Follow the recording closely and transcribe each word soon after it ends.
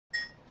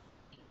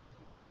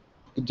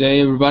Good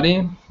day,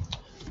 everybody.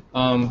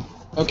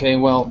 Okay,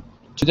 well,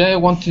 today I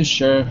want to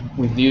share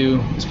with you,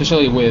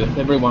 especially with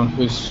everyone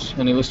who's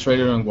an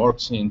illustrator and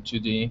works in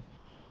 2D,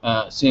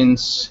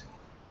 since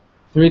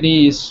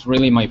 3D is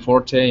really my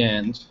forte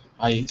and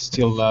I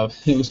still love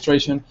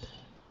illustration.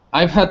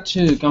 I've had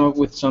to come up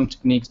with some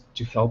techniques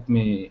to help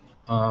me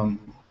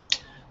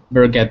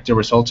better get the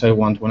results I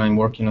want when I'm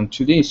working on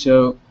 2D.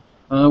 So,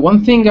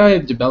 one thing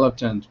I've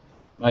developed, and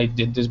I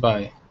did this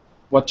by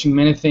watching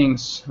many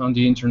things on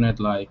the internet,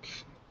 like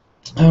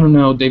I don't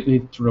know,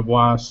 David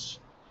Rebois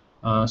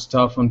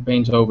stuff on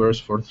paint overs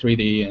for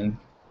 3D and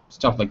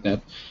stuff like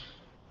that.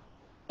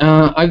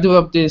 I've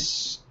developed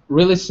this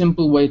really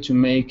simple way to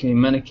make a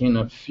mannequin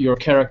of your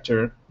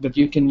character that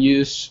you can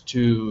use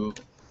to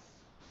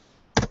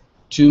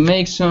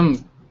make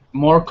some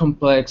more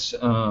complex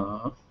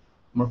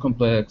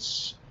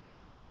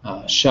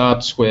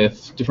shots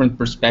with different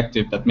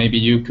perspective that maybe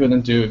you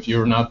couldn't do if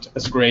you're not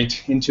as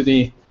great into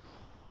the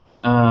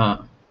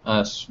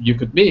as you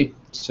could be.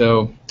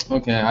 So,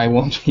 okay, I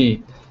won't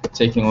be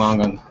taking long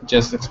on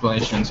just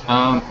explanations.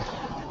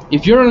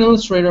 If you're an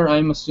illustrator,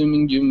 I'm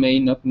assuming you may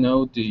not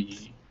know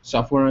the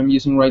software I'm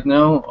using right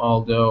now,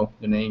 although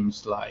the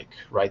name's like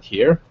right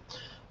here.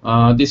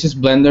 This is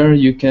Blender.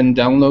 You can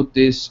download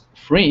this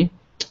free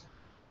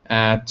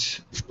at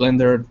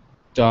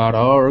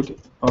blender.org.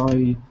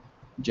 I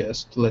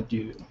just let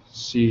you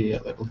see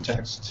a little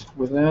text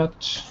with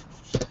that.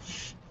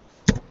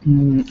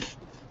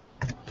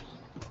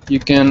 You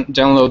can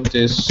download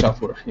this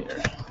software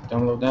here.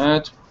 Download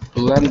that,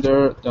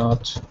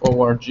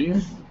 blender.org,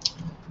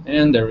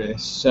 and there it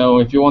is. So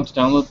if you want to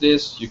download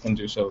this, you can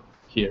do so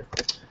here.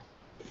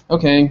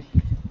 Okay.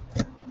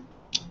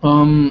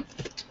 Some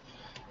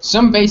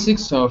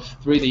basics of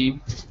 3D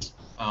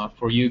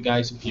for you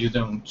guys if you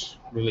don't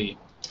really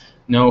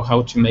know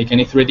how to make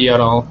any 3D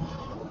at all.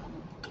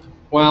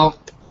 Well,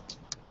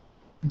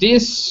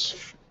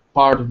 this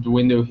part of the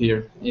window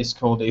here is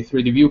called a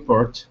 3D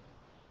viewport.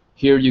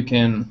 Here you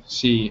can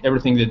see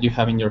everything that you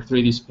have in your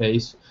 3D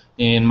space.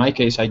 In my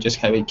case, I just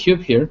have a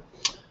cube here.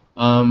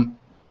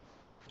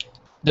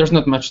 There's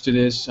not much to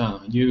this.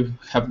 You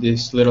have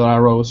these little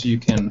arrows you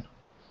can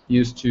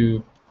use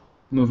to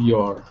move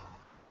your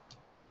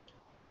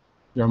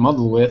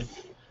model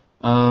with.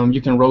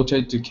 You can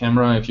rotate the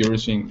camera if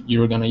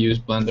you're gonna use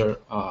Blender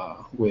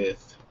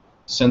with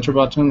center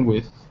button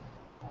with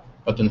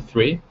button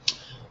 3.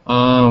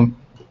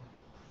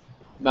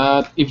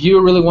 But if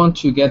you really want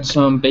to get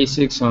some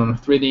basics on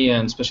 3D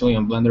and especially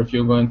on Blender, if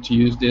you're going to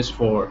use this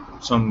for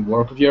some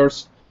work of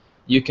yours,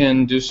 you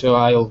can do so.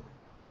 I'll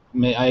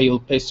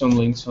paste some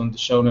links on the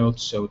show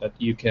notes so that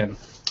you can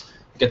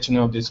get to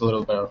know this a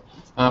little better.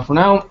 For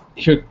now,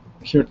 here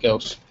it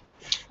goes.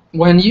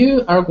 When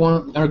you are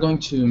going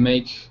to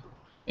make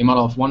a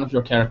model of one of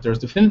your characters,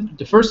 the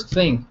first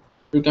thing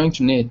you're going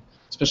to need,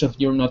 especially if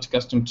you're not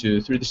accustomed to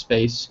 3D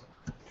space,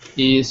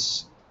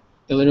 is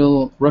a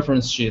little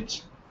reference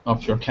sheet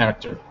of your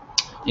character.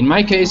 In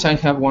my case, I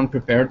have one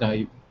prepared.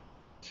 I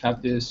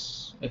have had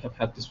this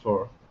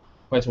for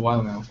quite a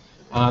while now.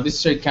 This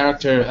is a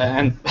character,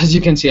 and as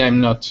you can see, I'm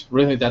not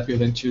really that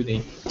good in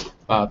 2D,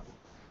 but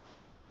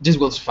this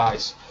will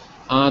suffice.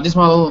 This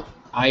model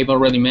I've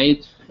already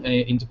made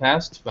in the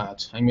past,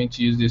 but I'm going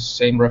to use this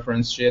same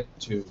reference sheet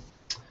to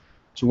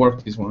work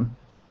with this one.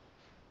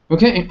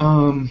 Okay,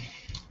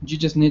 you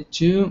just need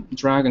to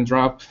drag and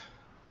drop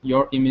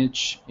your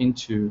image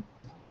into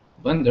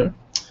Blender,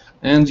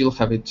 and you'll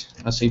have it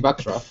as a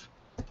backdrop.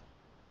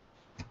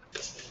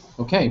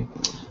 Okay,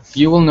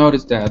 you will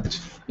notice that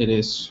it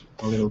is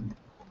a little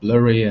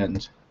blurry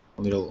and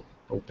a little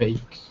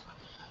opaque.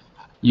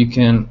 You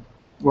can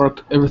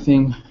work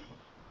everything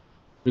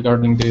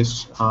regarding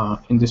this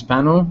in this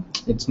panel.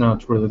 It's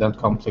not really that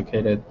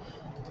complicated.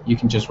 You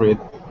can just read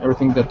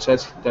everything that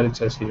it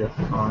says here.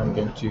 I'm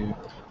going to,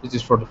 this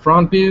is for the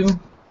front view.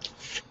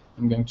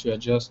 I'm going to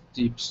adjust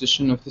the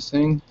position of this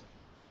thing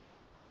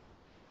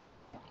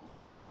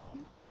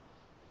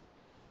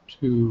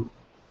to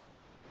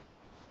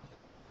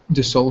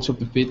the soles of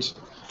the feet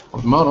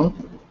of the model.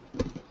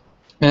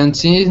 And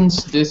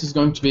since this is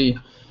going to be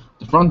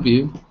the front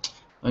view,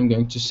 I'm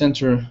going to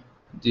center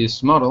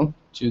this model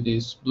to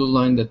this blue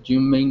line that you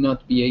may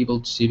not be able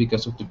to see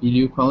because of the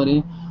video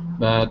quality.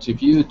 But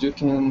if you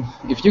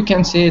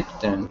can see it,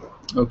 then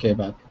okay.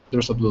 But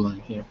there's a blue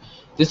line here.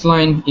 This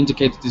line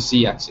indicates the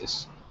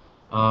z-axis.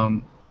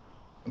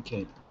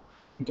 Okay,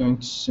 I'm going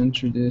to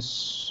center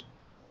this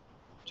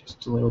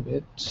just a little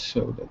bit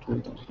so that we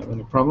don't have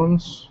any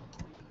problems.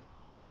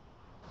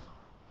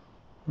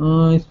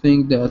 I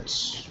think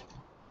that's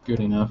good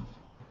enough.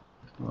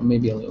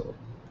 Maybe a little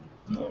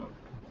more.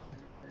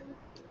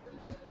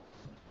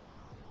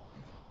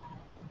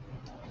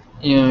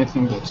 Yeah, I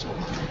think that's it.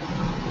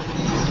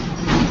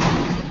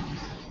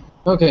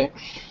 Okay,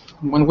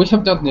 when we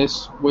have done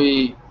this,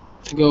 we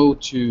go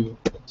to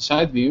the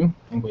side view,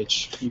 in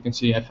which you can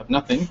see I have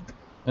nothing,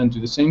 and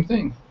do the same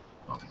thing.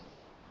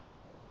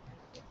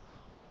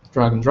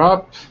 Drag and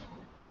drop.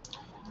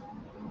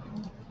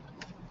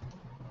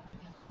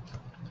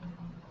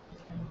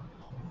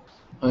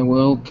 I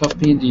will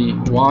copy the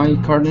Y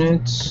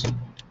coordinates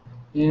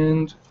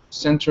and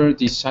center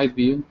the side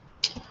view,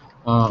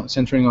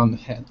 centering on the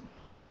head.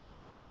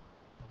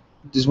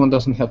 This one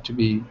doesn't have to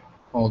be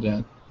all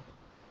that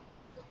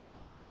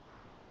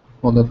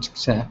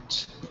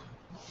exact.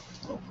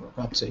 Oh, for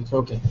God's sake.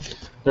 Okay,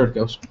 there it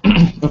goes.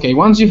 Okay,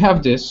 once you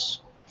have this,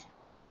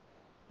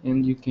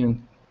 and you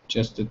can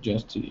just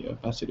adjust the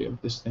opacity of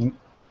this thing.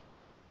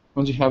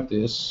 Once you have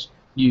this,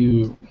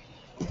 you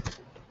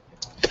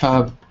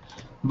have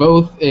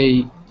both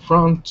a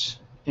front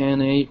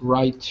and a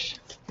right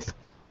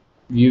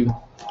view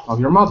of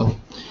your model.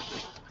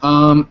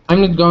 I'm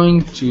not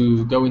going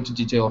to go into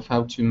detail of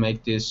how to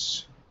make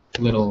this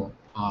little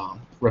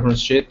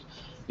reference sheet.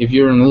 If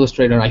you're an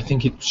illustrator, I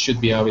think it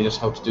should be obvious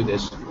how to do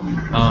this.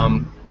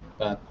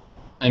 But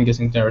I'm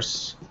guessing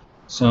there's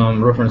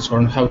some reference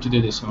on how to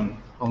do this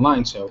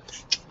online. So,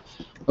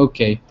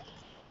 okay,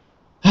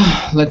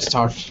 let's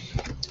start.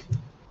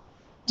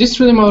 This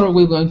 3D model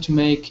we're going to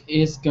make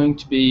is going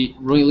to be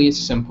really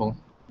simple.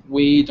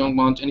 We don't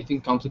want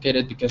anything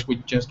complicated because we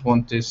just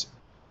want this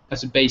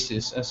as a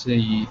basis, as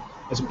a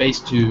base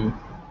to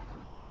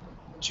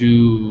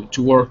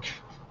work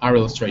our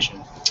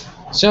illustration.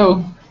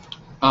 So,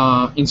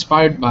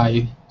 inspired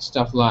by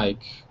stuff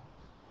like,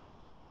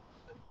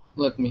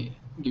 let me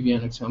give you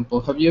an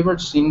example. Have you ever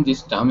seen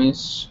these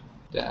dummies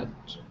that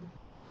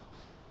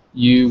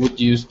you would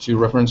use to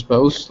reference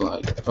pose,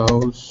 like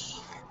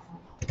pose,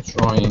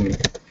 drawing,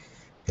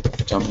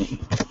 dummy?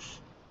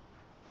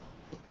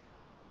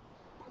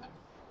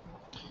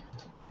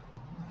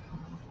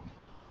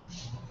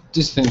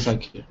 These things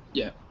like here,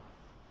 yeah,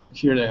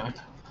 here they are.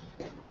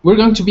 We're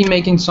going to be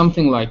making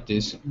something like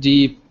this.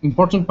 The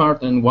important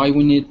part and why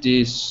we need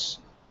this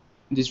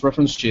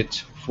reference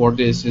sheet for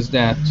this is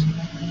that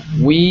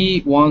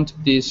we want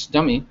this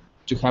dummy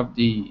to have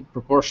the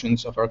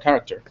proportions of our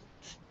character,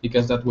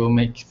 because that will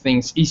make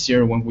things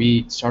easier when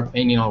we start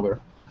painting over.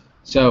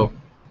 So,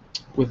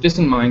 with this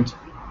in mind,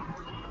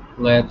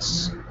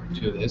 let's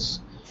do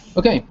this.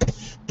 Okay,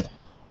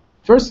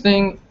 first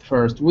thing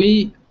first,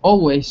 we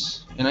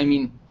always, and I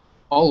mean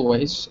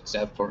always,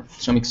 except for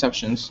some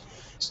exceptions,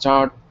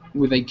 start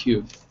with a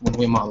cube when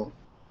we model.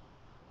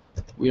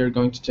 We are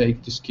going to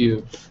take this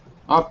cube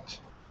up,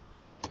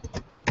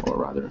 or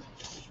rather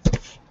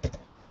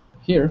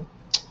here.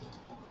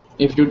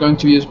 If you're going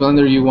to use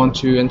Blender, you want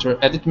to enter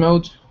edit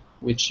mode,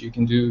 which you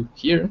can do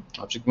here.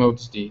 Object mode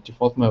is the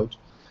default mode,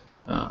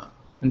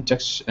 and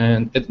text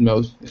and edit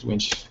mode is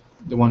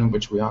the one in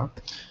which we are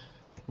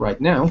right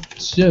now.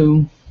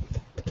 So,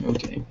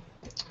 okay,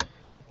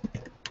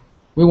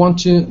 we want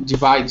to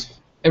divide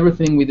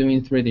everything we do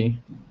in 3D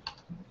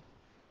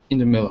in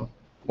the middle.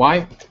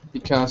 Why?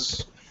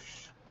 Because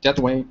that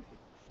way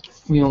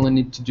we only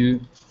need to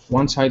do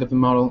one side of the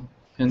model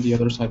and the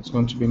other side is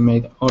going to be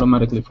made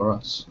automatically for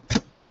us.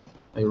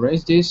 I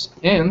erase this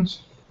and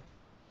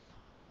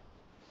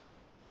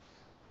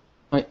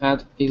I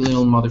add a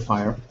little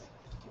modifier.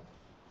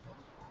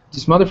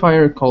 This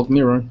modifier called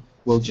mirror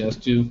will just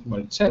do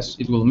what it says.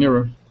 It will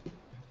mirror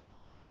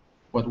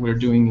what we're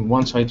doing in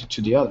one side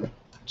to the other.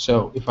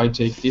 So if I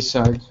take this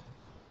side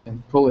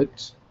and pull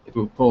it, it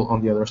will pull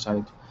on the other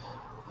side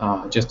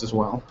just as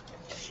well.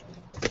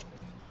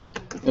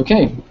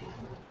 Okay,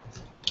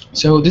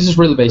 so this is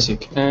really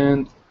basic,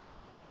 and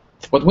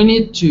what we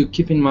need to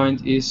keep in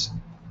mind is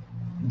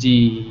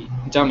the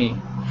dummy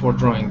for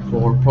drawing,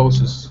 for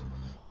poses.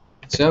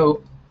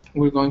 So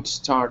we're going to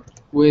start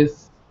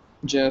with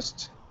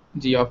just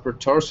the upper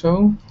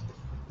torso.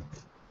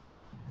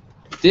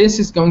 This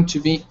is going to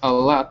be a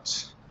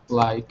lot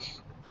like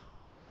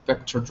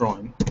vector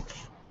drawing.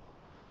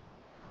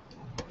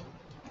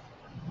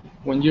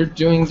 When you're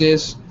doing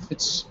this,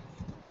 it's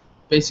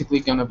basically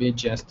gonna be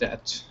just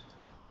that,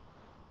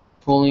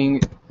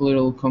 pulling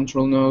little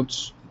control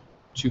nodes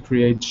to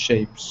create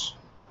shapes.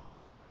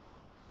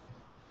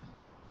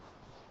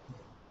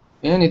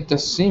 And it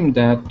does seem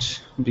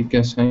that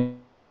because I'm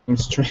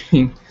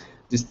streaming,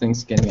 this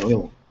thing's getting a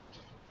little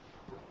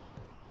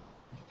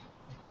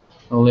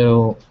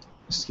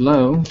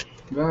slow,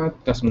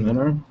 but doesn't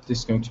matter. This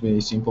is going to be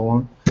a simple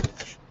one.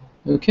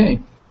 Okay,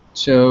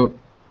 so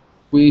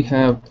we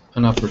have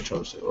an upper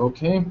torso.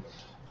 Okay,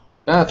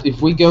 but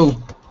if we go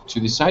to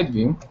the side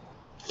view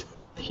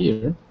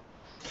here,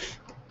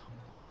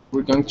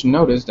 we're going to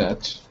notice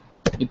that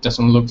it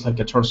doesn't look like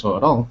a torso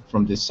at all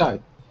from this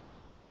side.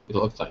 It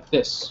looks like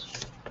this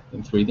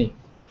in 3D.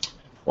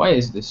 Why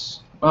is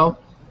this? Well,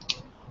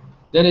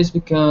 that is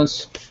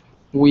because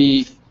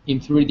we in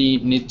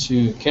 3D need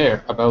to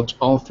care about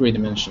all three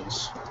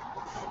dimensions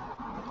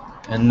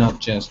and not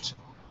just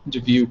the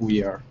view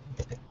we are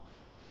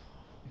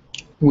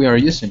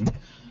using.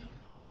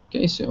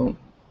 Okay, so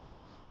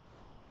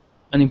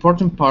an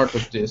important part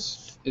of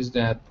this is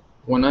that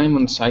when I'm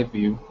on side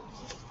view,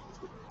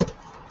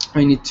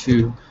 I need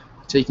to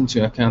take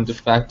into account the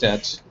fact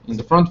that in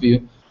the front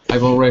view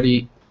I've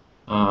already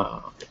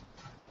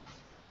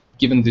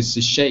given this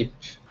a shape.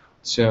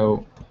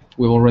 So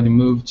we've already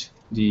moved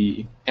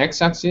the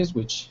x-axis,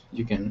 which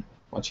you can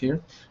watch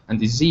here, and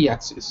the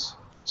z-axis.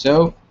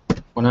 So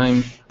when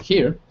I'm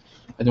here,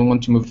 I don't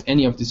want to move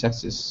any of these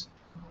axes.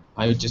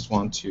 I just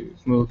want to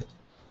move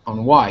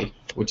on Y,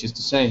 which is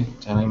to say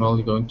that I'm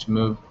only going to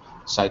move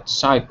side to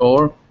side,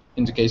 or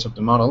in the case of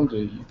the model,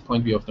 the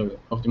point view of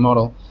the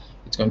model,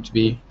 it's going to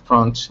be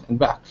front and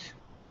back.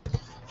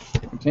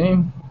 Okay,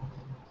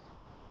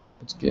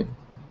 let's get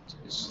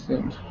this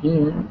thing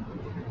here,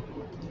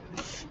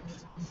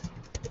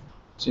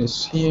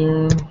 this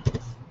here,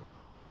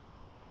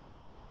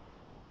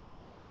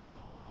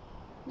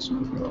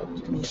 something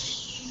like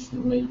this,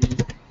 maybe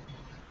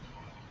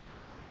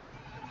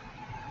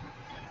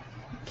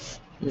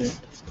here.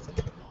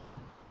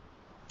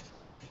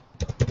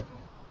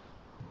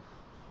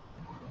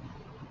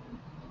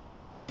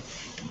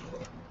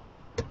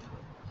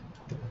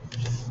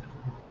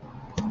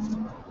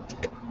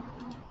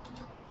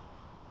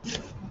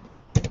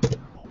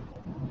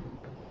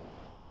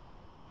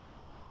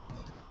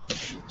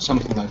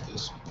 Something like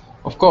this.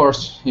 Of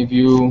course, if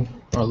you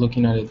are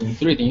looking at it in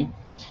 3D,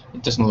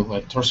 it doesn't look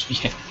like torso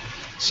yet.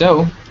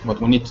 So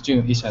what we need to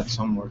do is add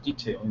some more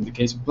detail. In the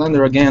case of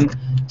Blender, again,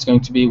 it's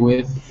going to be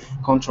with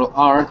Ctrl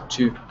R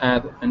to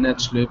add an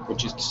edge loop,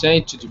 which is to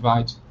say to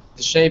divide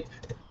the shape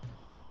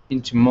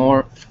into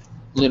more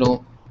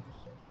little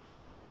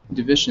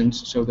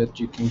divisions so that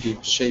you can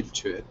give shape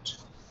to it.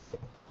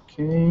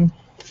 Okay.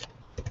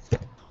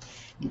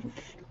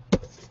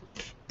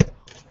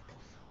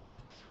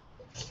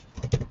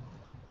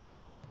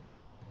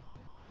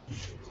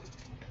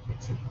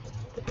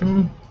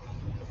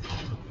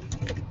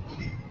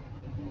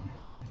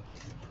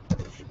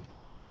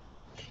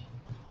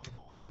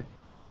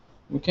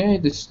 Okay,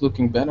 this is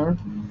looking better.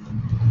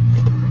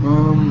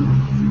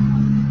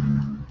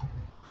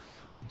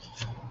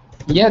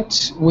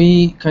 Yet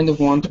we kind of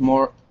want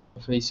more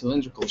of a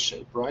cylindrical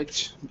shape,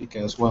 right?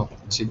 Because, well,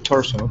 it's a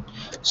torso.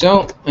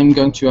 So I'm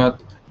going to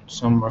add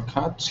some more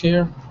cuts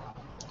here.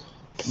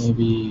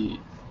 Maybe,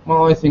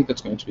 well, I think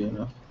that's going to be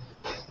enough.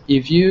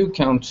 If you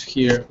count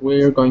here,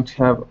 we're going to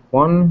have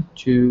 1,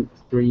 2,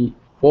 3,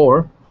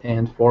 4,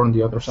 and 4 on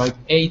the other side,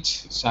 8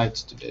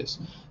 sides to this.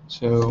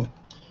 So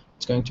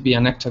it's going to be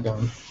an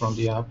octagon from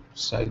the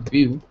outside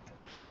view.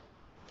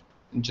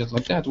 And just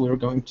like that, we're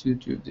going to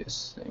do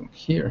this thing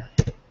here.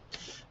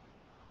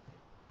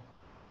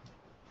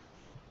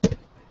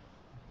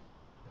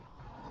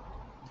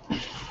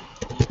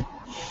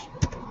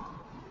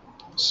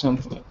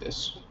 Something like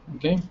this,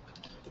 okay?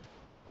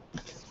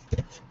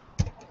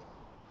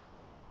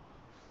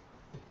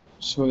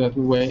 So that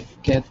we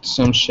get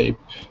some shape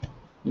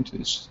into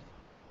this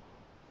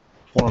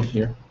form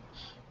here.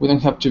 We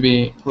don't have to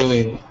be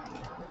really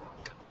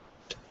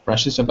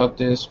precious about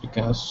this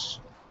because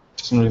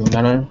it doesn't really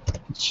matter.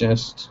 It's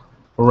just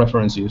for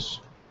reference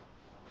use.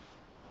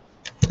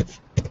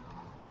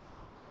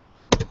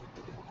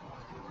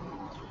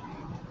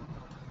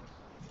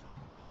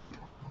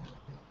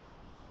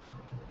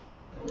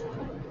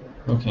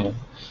 Okay.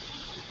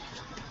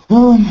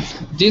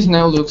 This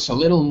now looks a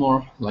little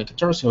more like a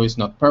torso. It's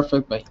not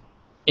perfect by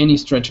any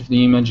stretch of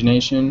the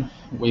imagination.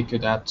 We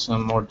could add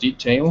some more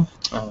detail.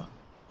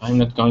 I'm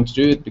not going to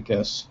do it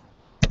because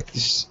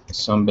this is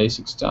some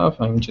basic stuff.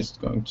 I'm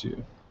just going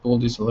to pull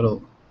this a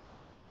little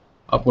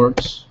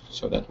upwards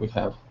so that we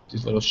have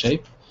this little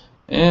shape,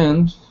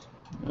 and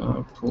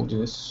pull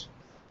this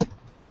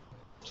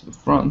to the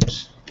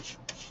front.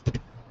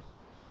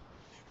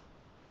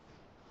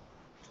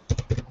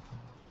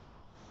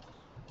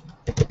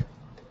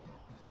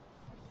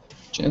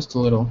 Just a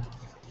little,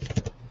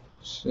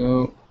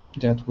 so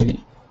that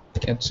we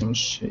get some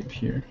shape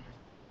here,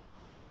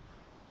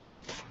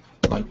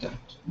 like that.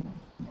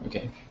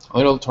 Okay, a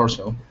little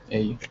torso,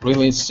 a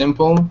really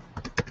simple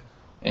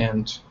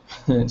and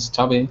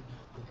stubby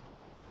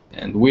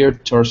and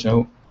weird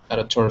torso at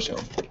a torso,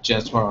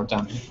 just for our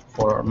dummy,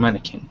 for our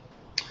mannequin.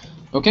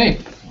 Okay,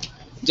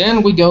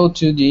 then we go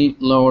to the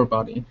lower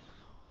body.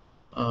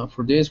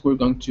 For this, we're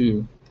going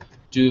to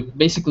do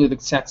basically the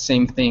exact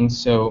same thing.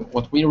 So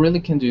what we really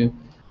can do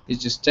is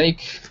just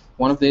take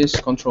one of these,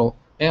 Control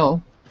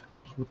L,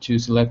 to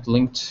select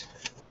linked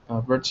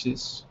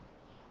vertices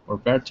or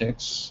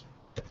vertex,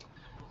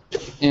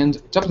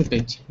 and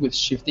duplicate with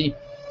Shift D.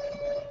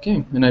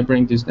 Okay, and I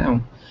bring this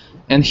down.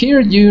 And here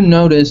you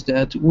notice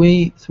that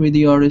we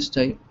 3D artists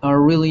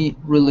are really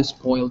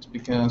spoiled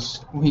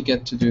because we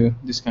get to do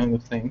this kind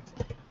of thing.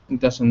 It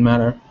doesn't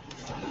matter.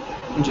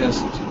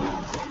 Just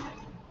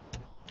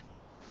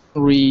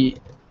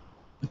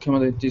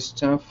re-accommodate this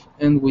stuff,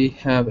 and we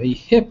have a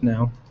hip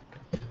now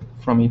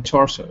from a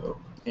torso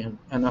and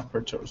an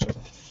upper torso.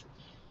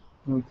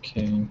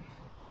 Okay,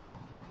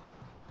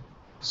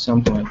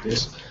 something like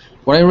this.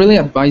 What I really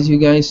advise you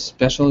guys,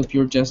 especially if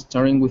you're just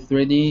starting with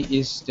 3D,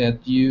 is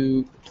that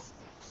you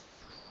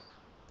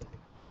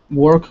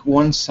work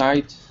one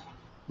side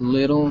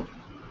little,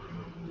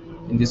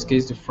 in this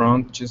case the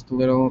front just a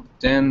little,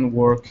 then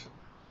work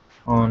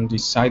on the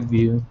side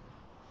view,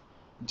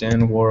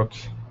 then work,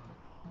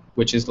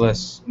 which is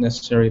less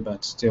necessary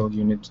but still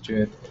you need to do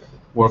it,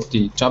 work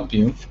the top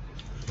view.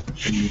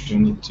 You do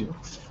need to.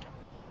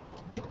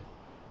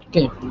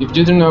 Okay, if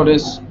you do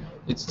notice,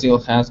 it still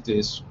has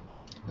this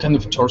kind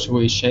of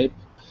torso-y shape.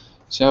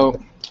 So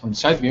on the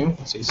side view,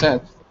 as I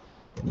said,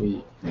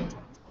 we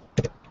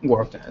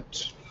work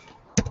that.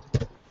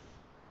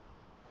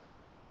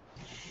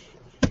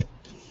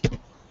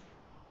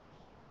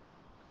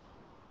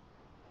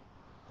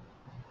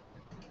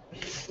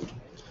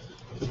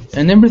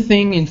 And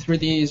everything in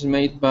 3D is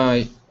made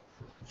by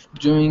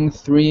doing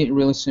three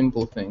really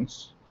simple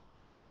things.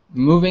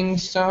 Moving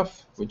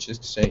stuff, which is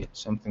to say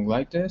something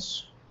like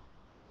this.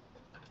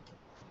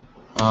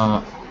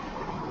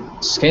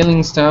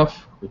 Scaling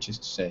stuff, which is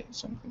to say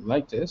something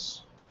like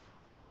this.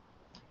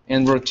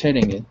 And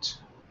rotating it,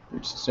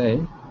 which is to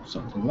say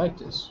something like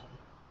this.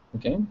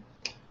 Okay?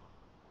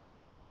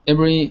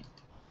 Every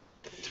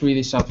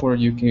 3D software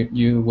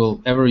you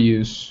will ever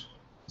use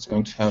is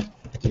going to have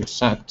the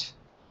exact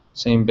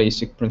same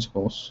basic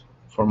principles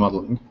for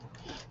modeling,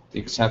 the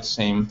exact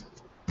same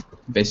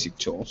basic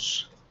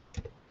tools.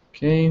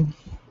 Okay,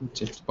 let's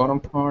take the bottom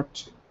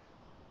part.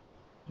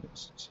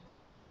 Just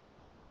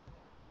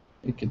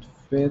make it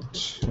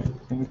fit. I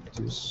think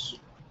this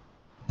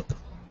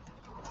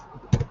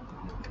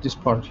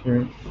part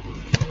here.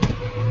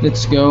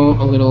 Let's go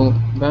a little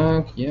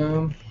back.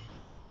 Yeah.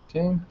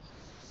 Okay.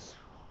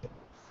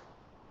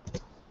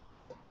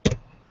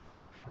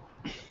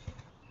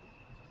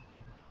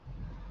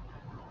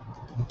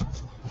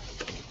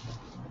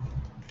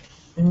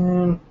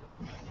 And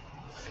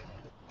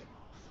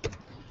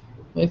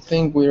I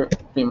think we're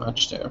pretty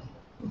much there.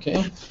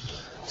 Okay.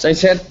 As I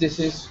said, this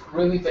is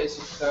really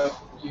basic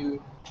stuff.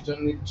 You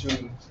don't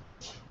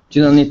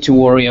need to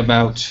worry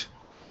about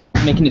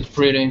making it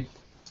pretty.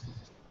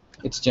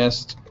 It's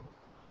just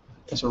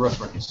as a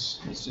reference.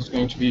 It's just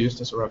going to be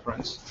used as a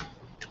reference.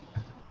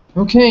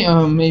 Okay,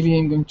 maybe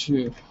I'm going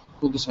to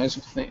pull the size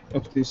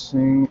of this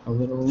thing a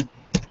little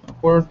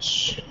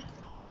upwards,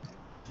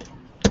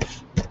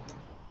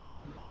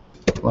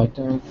 like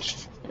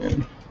that,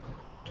 and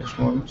just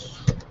once.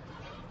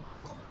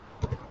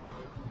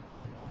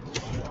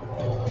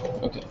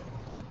 Okay.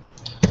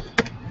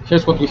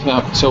 Here's what we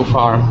have so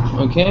far.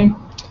 Okay.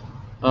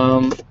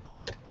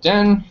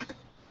 Then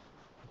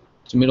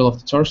the middle of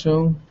the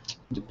torso,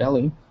 the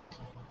belly.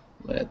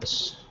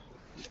 Let's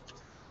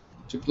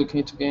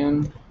duplicate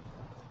again.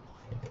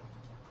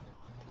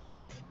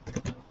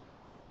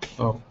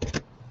 Oh,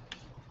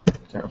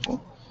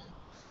 careful.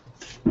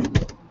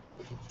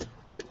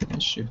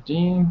 Shift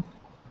D.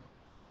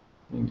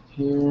 Bring it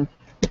here.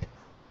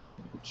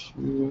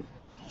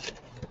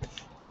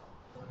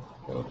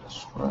 Go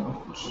this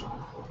route.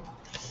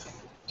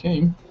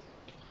 Okay.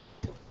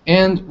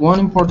 And one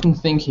important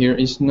thing here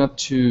is not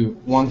to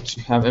want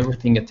to have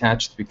everything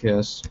attached,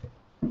 because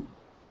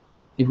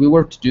if we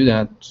were to do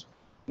that,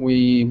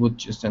 we would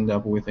just end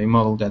up with a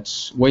model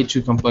that's way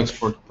too complex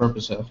for the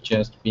purpose of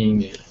just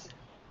being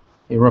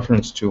a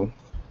reference tool.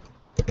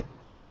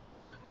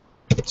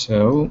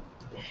 So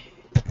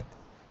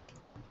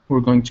we're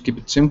going to keep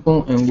it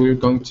simple, and we're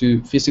going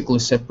to physically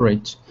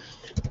separate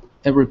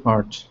every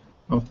part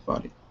of the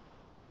body.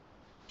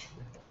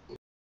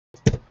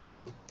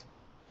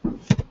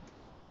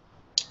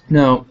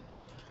 Now,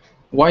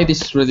 why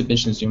these 3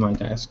 dimensions, you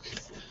might ask?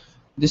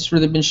 These 3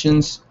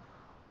 dimensions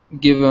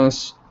give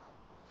us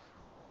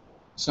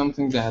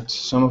something that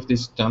some of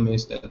these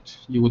dummies that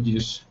you would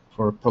use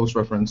for post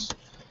reference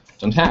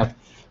don't have,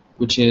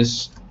 which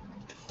is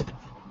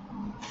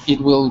it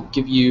will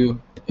give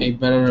you a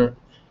better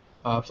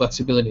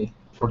flexibility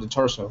for the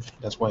torso.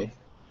 That's why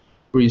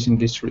we're using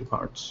these 3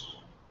 parts.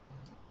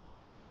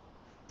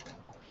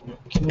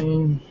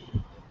 Okay.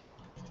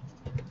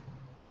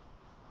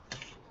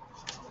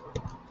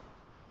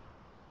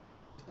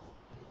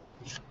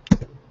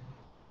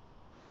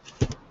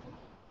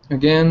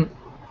 Again,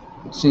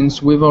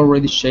 since we've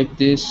already shaped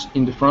this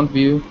in the front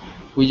view,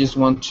 we just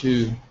want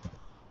to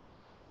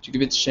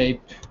give it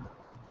shape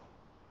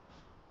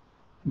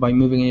by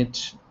moving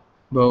it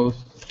both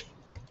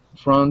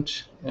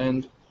front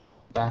and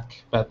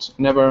back, but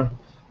never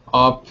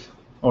up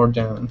or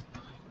down,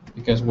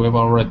 because we've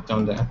already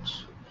done that.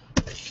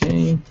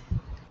 Okay.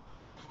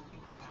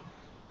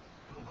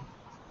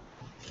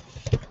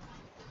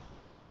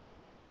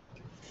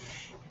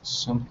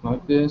 Something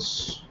like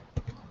this.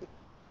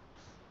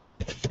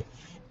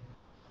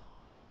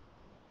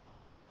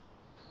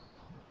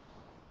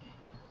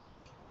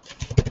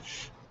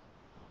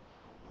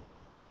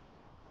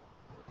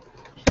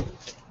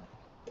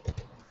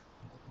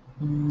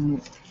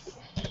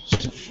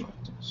 Stuff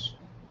like this.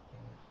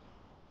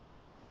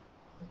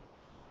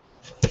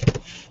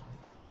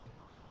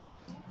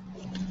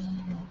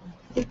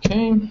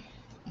 Okay,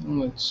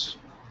 let's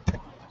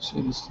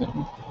see this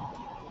thing.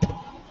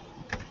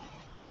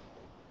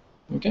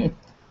 Okay,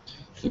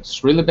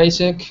 looks really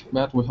basic,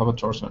 but we have a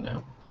torso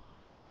now.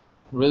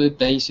 Really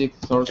basic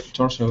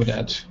torso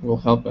that will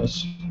help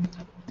us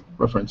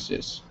reference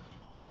this.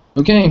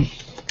 Okay,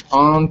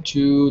 on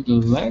to the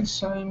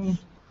legs, I'm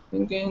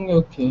thinking.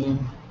 Okay,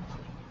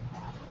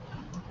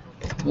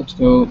 let's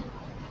go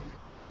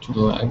to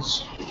the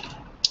legs.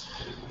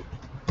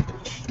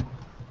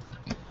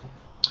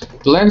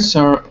 The legs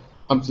are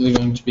obviously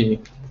going to be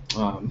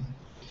um,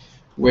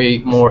 way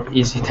more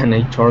easy than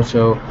a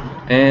torso.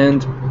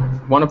 And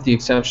one of the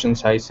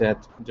exceptions I said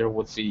there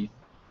would be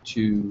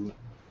to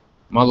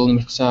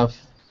modeling stuff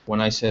when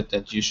I said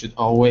that you should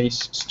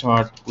always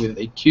start with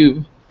a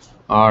cube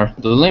are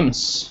the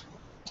limbs.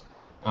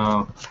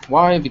 Uh,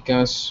 why?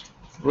 Because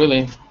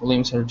really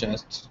limbs are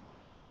just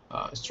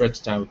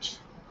stretched out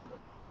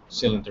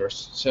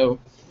cylinders. So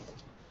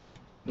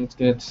let's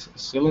get a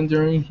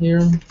cylinder in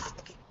here.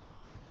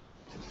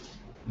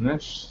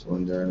 Mesh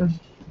cylinder.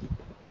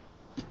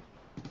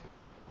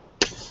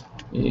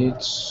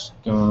 It's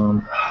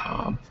gone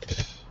up.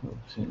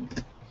 Okay.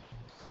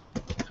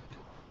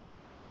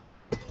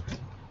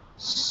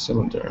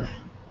 Cylinder.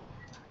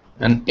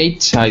 An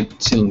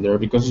 8-side cylinder,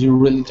 because you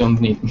really don't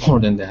need more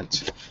than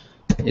that.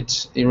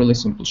 It's a really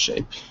simple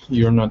shape.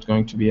 You're not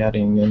going to be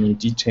adding any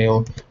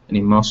detail,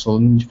 any muscle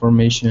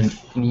information,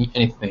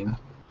 anything.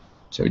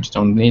 So you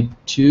don't need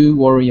to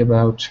worry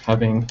about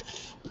having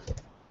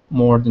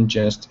more than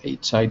just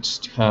 8 sides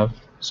to have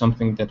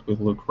something that will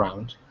look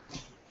round.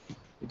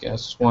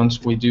 Because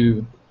once we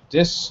do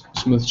this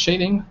smooth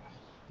shading,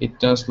 it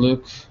does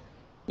look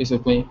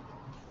basically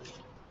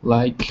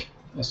like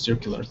a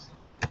circular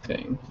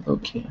thing.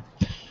 Okay,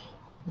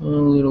 a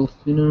little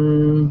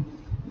thinner,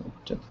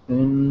 not that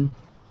thin.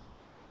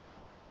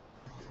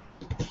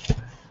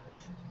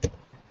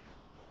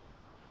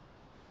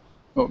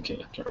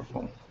 Okay,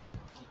 careful.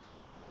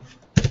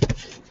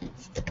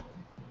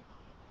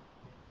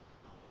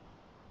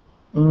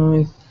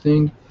 I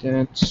think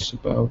that's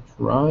about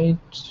right.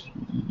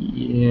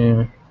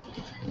 Yeah.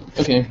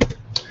 Okay.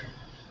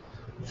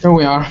 Here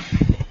we are.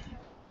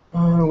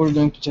 We're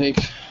going to take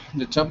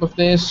the top of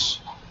this,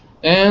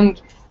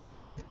 and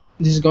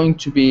this is going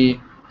to be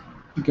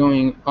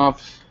going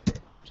up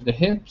to the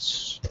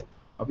hips,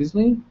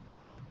 obviously,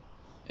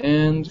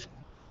 and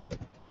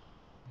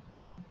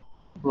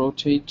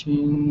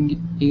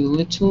rotating a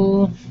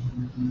little.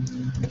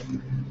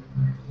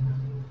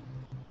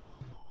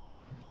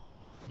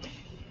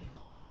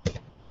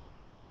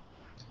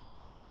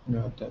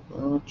 Not that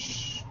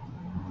much.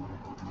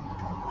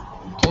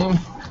 Okay,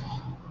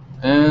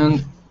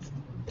 and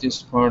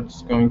this part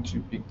is going to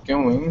be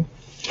going.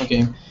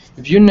 Okay,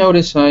 if you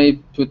notice, I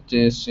put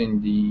this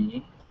in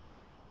the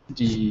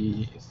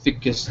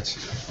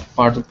thickest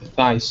part of the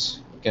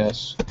thighs,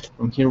 because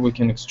from here we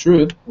can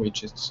extrude,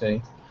 which is to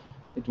say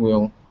it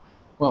will,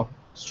 well,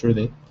 extrude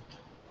it.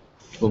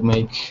 It will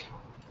make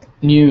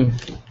new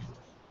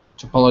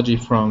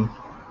topology from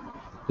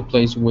the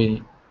place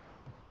we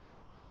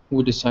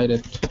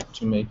decided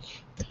to make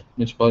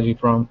new topology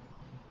from,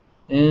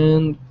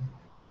 and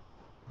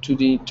to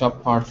the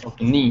top part of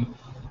the knee.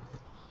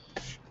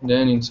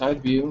 Then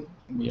inside view,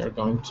 we are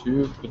going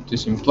to put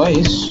this in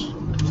place.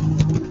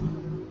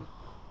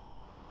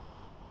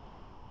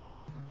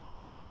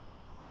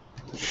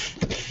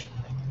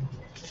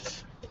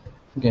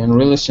 Again,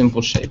 really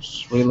simple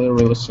shapes,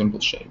 really simple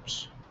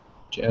shapes,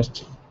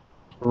 just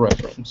for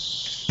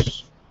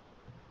reference.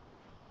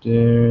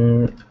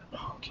 There,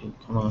 okay,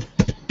 come on.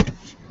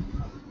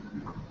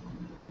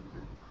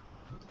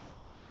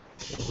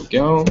 There we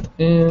go,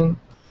 and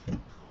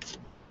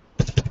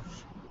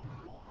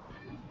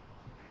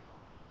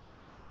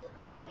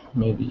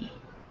maybe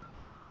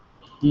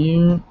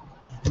here,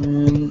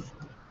 and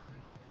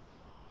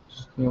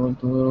scale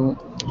it a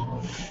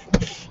little.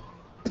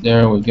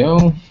 There we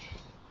go.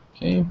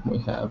 Okay, we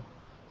have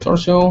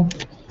torso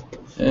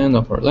and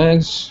upper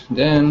legs.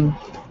 Then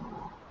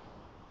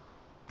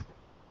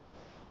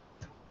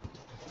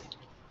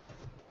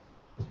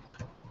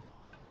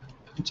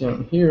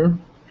down here,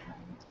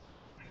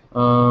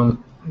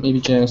 maybe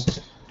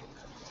just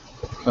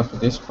copy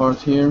this part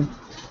here,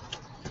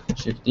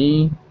 Shift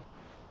D,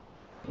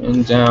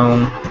 and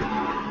down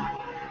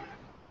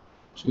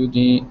to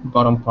the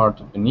bottom part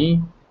of the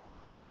knee.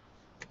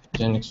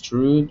 Then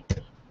extrude,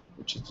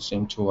 which is the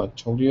same tool I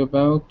told you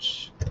about,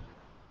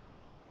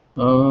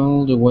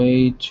 all the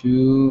way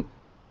to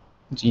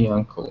the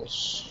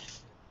ankles.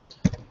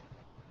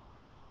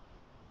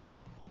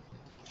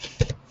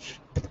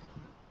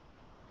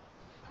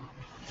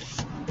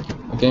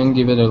 Again,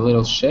 give it a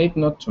little shape,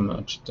 not too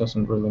much. It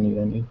doesn't really need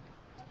any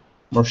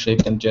more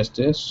shape than just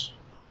this.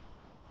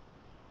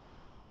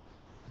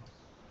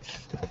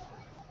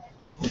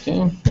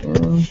 Okay,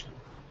 and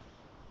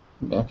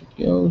back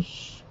it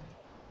goes.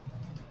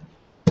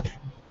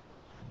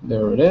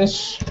 There it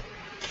is.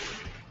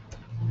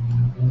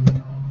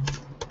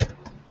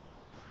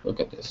 Look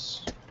at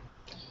this.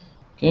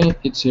 Okay,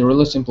 it's a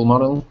really simple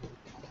model,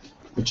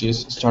 which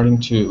is starting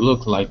to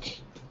look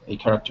like a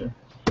character.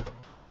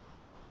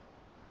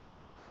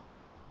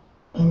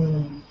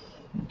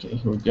 Okay,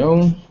 here we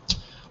go.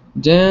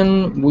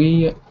 Then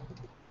we,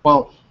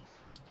 well,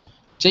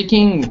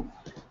 taking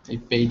a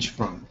page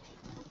from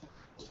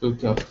the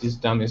book of these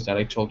dummies that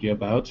I told you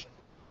about,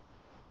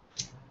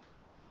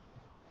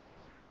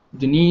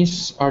 the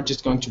knees are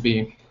just going to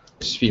be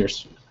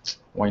spheres.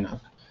 Why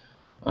not?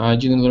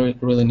 You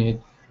don't really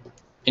need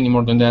any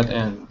more than that,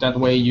 and that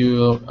way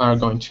you are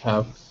going to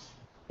have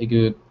a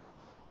good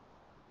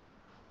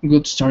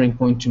good starting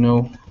point to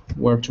know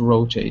where to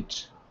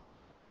rotate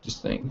this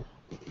thing.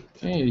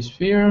 Okay, a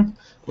sphere.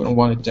 We don't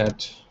want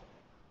it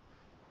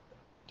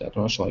that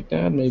much like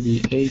that.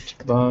 Maybe 8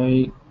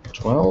 by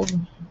 12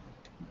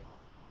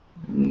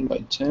 by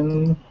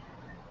 10.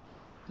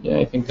 Yeah,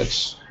 I think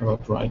that's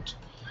about right.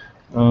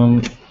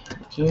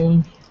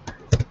 Okay.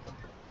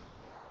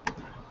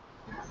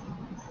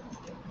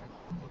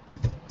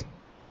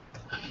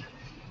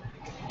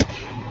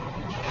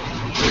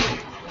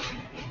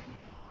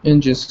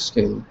 And just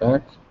scale it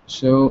back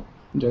so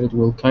that it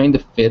will kind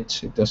of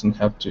fit. It doesn't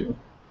have to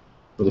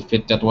really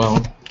fit that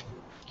well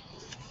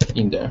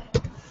in there.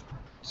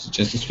 It's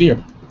just a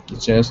sphere.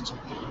 It's just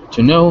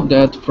to know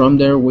that from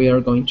there we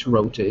are going to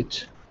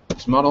rotate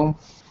this model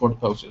for the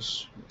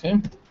poses. Okay?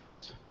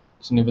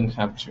 Doesn't even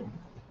have to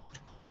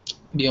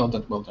be all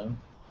that well done.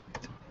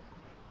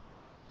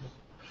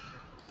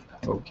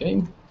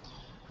 Okay.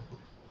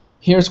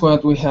 Here's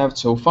what we have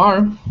so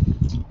far.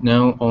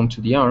 Now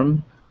onto the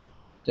arm,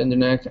 then the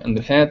neck and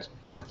the head,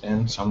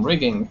 and some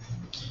rigging.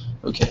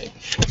 Okay.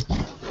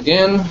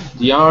 Again,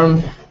 the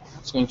arm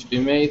is going to be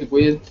made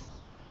with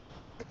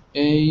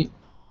a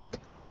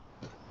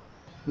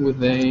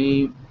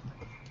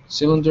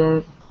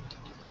cylinder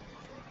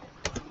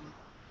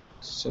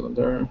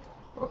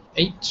of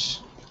 8.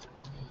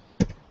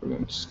 We're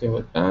going to scale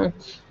it back,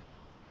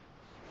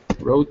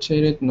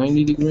 rotate it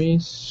 90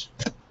 degrees.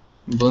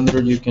 In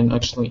Blender you can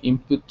actually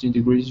input the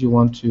degrees you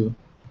want to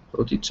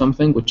rotate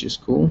something, which is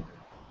cool.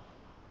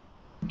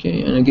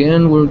 Okay, and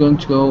again we're going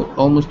to go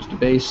almost to the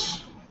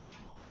base,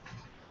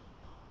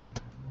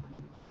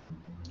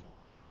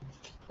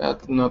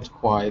 but not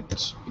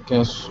quite,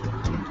 because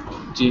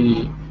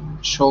the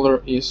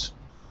shoulder is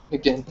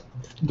again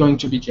going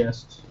to be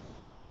just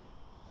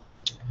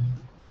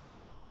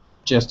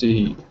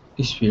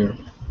a sphere.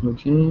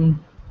 Okay,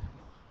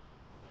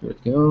 here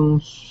it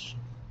goes.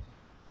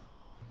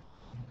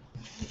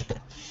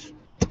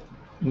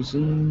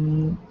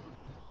 Zoom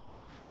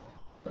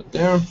right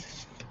there.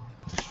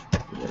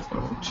 We're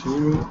going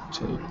to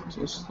take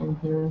this thing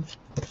here.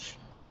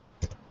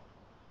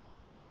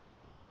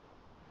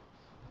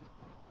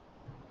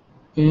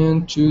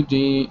 And to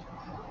the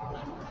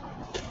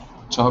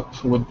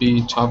top would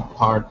be top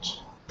part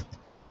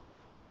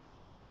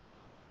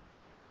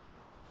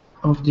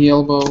of the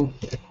elbow,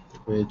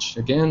 which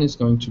again is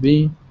going to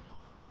be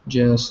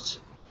just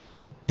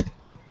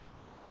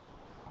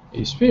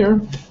a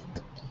sphere.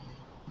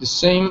 The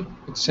same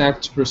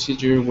exact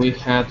procedure we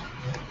had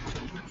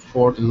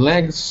for the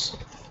legs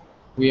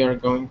we are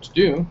going to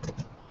do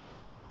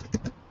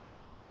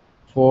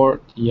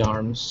for the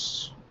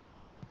arms.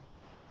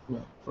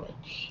 Right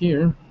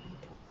here,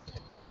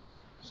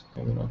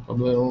 scale it up a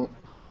little.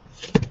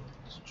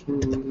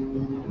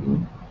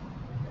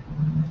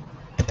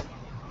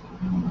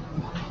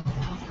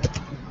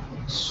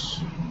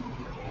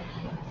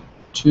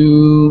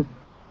 To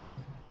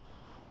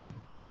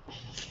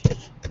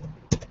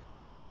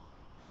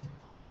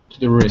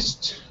the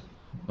wrist.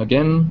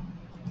 Again,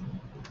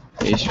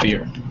 a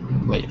sphere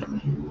later.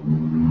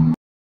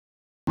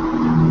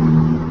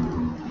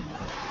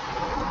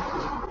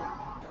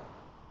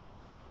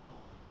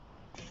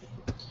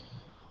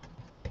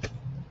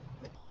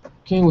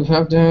 Okay, we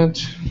have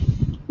that.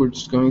 We're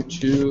just going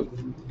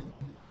to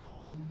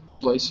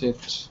place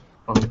it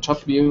on the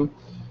top view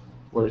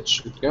where it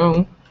should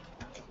go.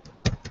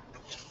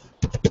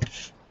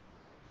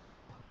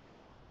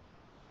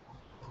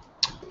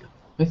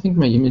 I think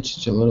my image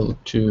is a little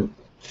too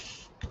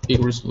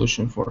big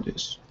resolution for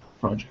this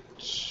project.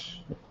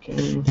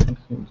 Okay, I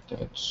think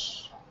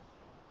that's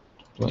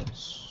the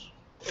place.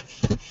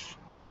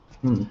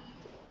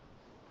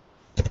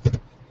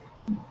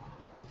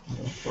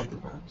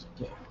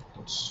 Yeah,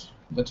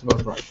 that's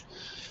about right.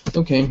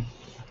 Okay.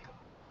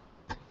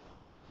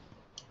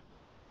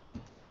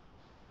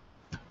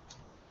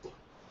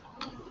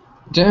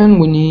 Then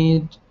we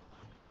need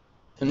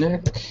a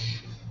neck.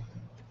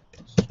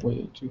 It's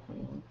way too high.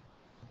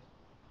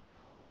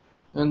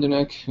 And the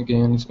neck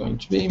again is going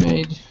to be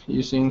made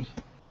using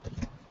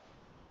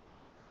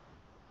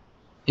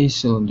a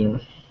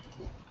cylinder.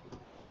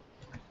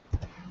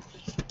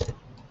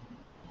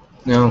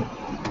 Now,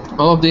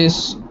 all of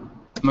this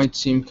might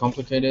seem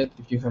complicated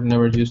if you have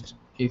never used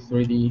a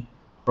 3D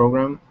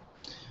program,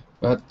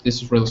 but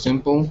this is really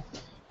simple.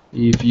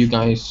 If you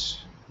guys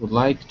would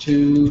like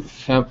to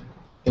have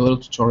a little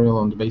tutorial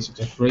on the basics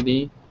of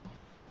 3D,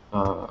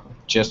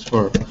 just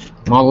for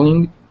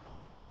modeling,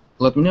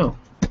 let me know.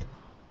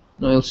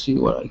 And I'll see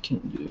what I can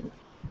do.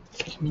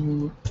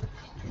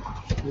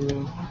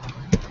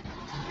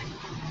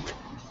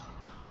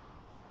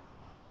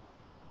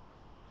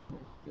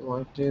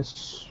 Like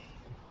this.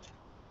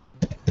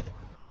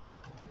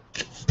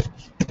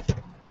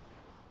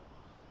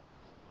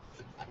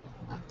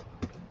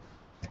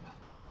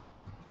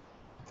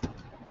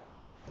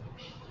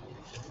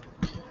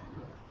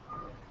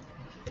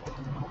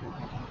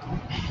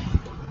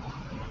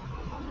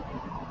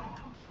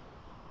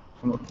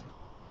 Come on.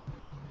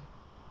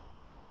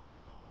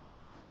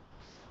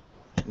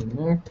 The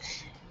neck.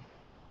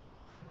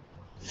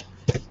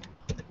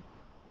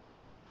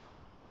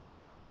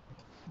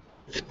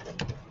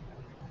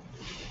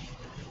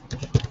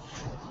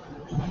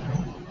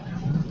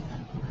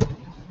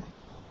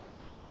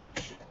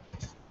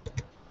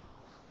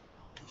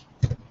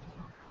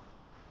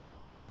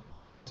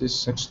 this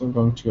is actually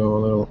going to go a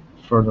little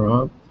further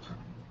up,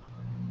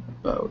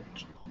 about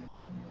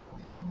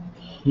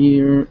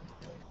here,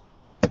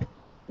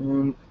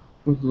 and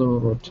with a little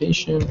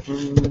rotation,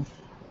 and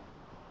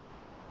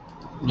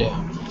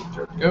yeah,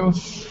 there it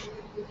goes.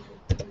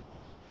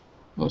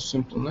 A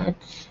simple neck,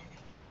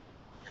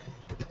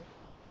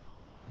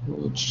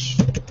 which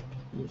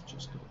is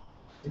just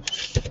like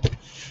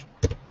this.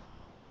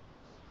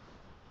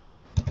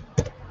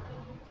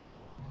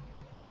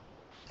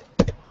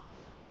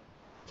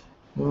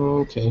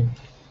 Okay.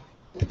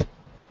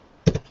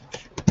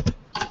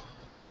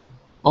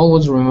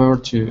 Always remember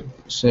to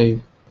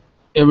save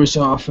every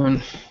so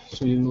often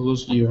so you don't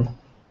lose your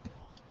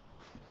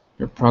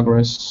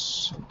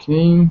progress.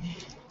 Okay.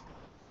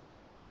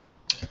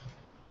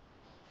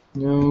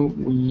 Now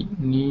we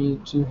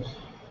need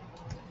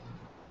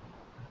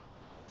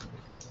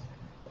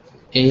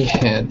a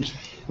head,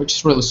 which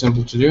is really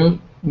simple to do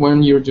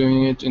when you're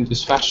doing it in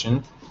this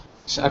fashion.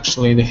 It's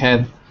actually the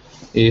head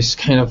is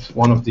kind of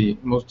one of the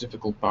most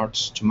difficult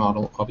parts to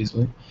model,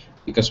 obviously,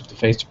 because of the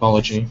face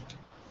topology.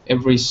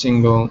 Every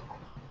single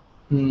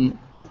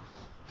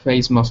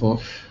face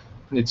muscle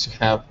needs to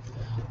have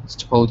its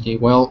topology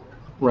well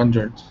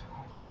rendered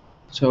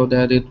so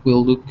that it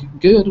will look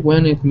good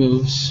when it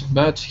moves.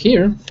 But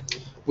here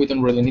we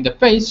don't really need a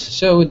face,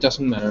 so it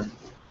doesn't matter.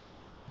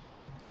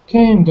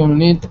 Okay, I'm gonna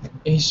need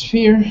a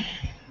sphere,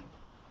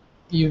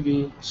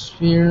 UV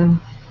sphere.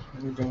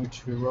 I'm going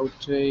to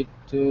rotate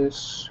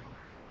this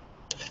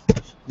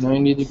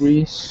 90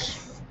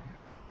 degrees.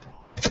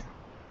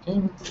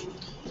 Okay.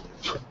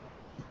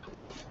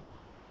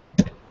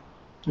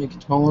 Make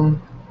it taller.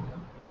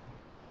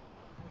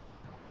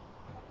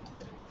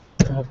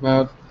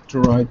 About the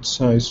right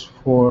size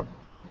for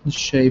the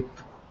shape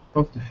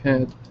of the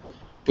head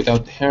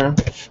without the hair,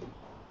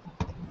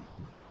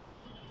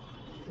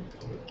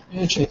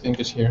 which I think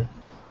is here.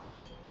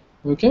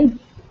 Okay,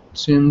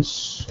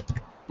 seems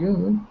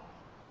good.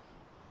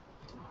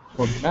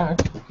 For the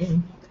back, okay.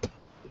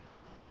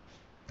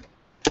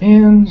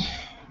 And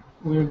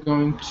we're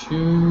going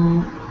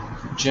to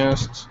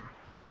just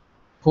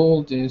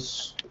pull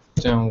this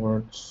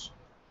downwards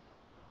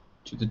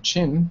to the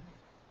chin,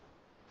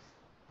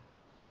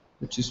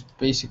 which is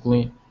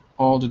basically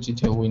all the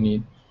detail we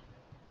need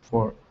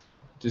for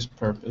this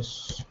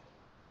purpose.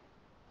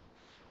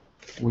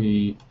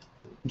 We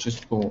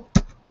just pull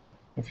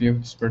a few of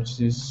these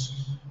vertices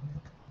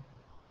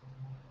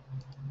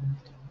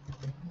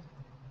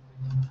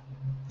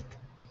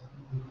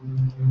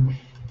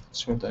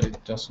so that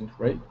it doesn't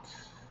break,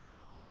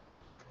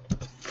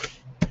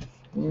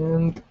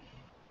 and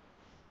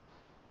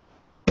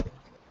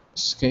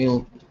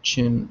scale the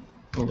chin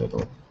a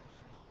little.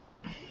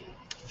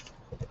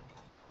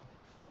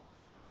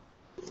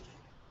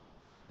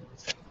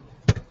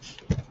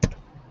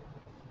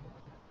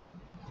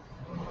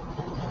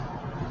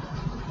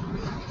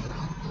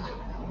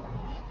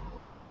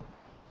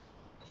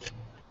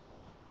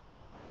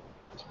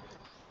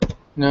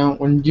 Now,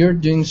 when you're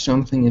doing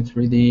something in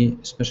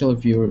 3D, especially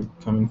if you're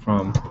coming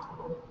from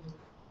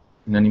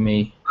an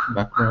anime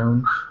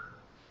background,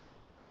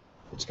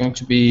 it's going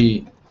to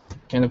be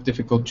kind of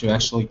difficult to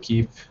actually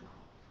keep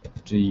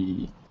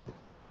the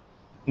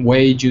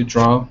way you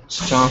draw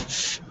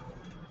stuff,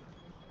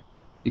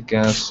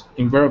 because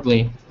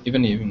invariably,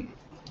 even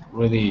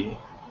really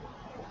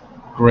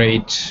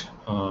great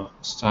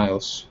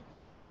styles,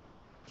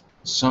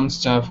 some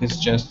stuff is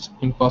just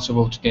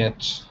impossible to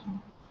get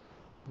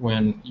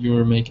when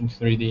you're making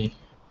 3D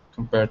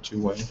compared to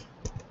when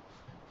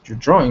you're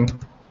drawing,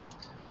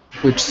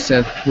 which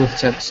will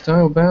set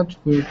style, but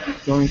we're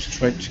going to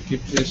try to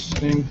keep this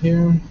thing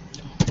here.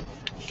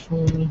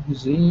 Okay,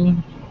 Z,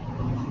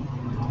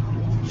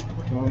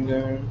 going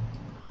there.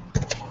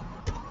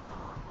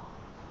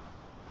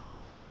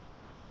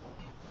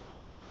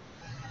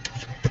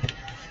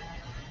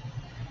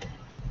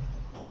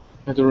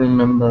 I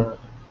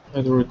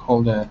do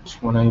recall that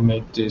when I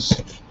made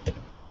this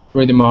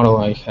 3D model,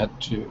 I had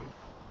to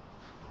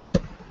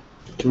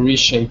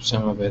reshape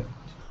some of it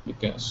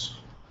because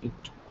it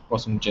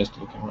wasn't just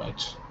looking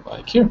right,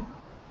 like here,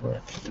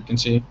 where you can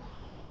see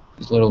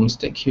this little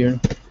mistake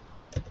here.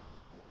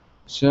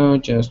 So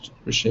just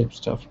reshape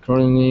stuff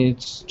accordingly.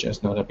 It's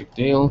just not a big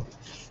deal.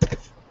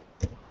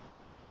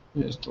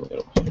 Just a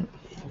little here.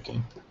 Okay.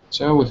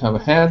 So we have a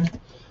head,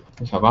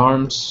 we have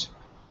arms,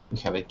 we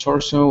have a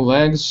torso,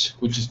 legs.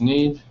 We just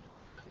need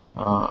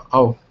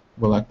oh,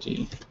 we like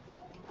the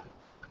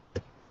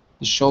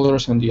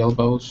shoulders and the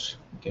elbows.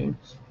 Okay.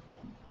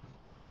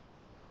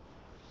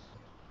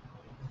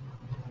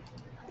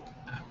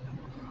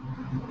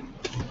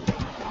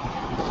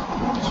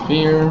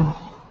 Sphere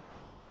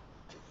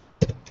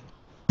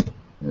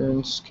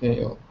and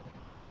scale.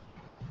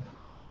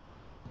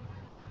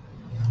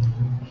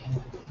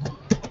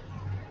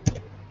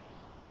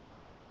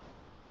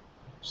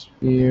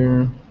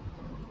 Sphere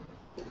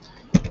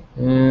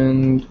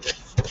and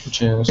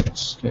just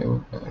scale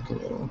it back a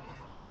little.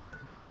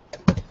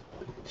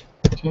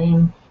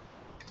 Okay.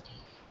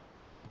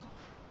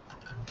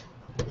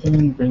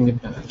 And bring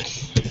it back.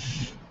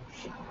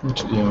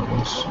 into the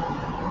audience.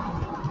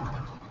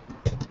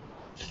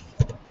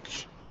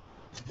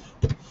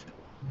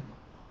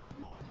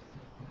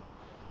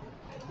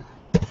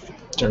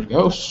 There it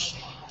goes.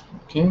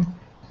 Okay.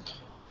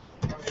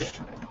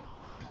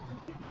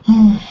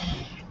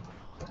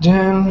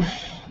 Then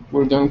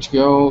we're going to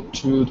go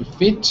to the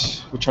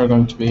feet, which are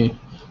going to be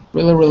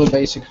really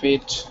basic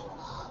feet.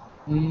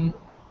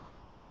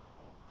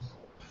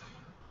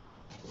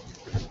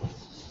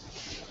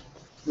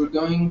 We're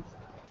going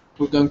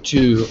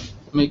to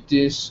make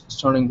this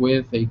starting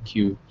with a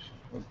cube.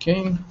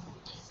 Okay.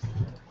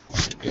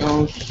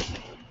 Goes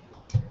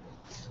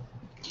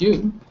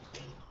cube.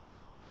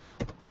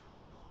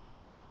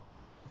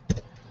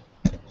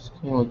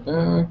 Scale it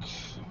back.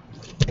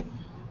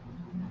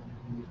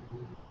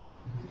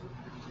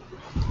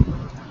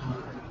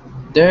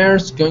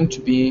 There's going to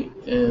be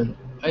an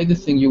I do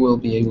think you will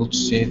be able to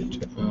see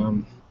it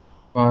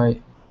by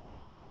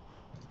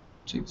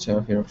check this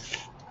out here.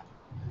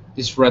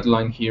 This red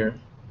line here,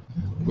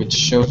 which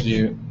shows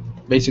you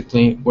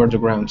basically where the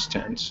ground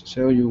stands.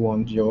 So you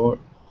want your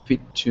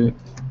feet to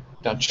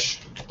touch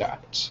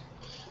that.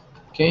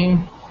 Okay.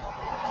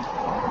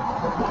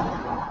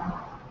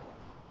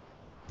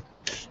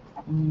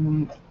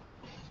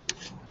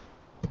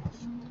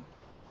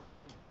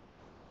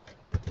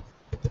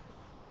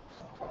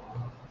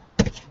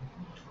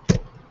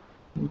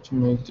 Need to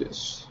make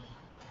this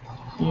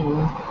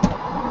here.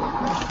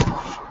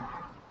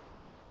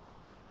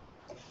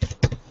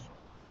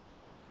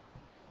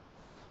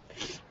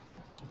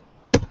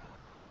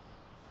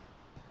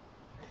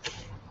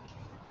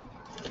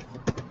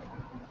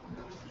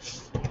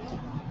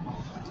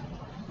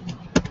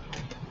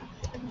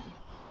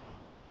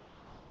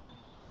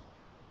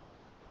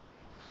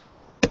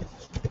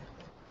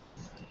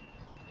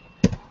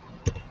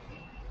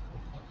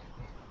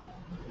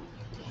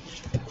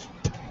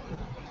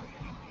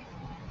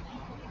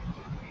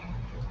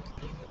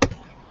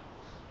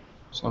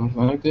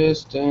 Something like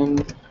this, then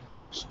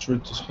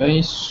straight to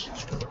space.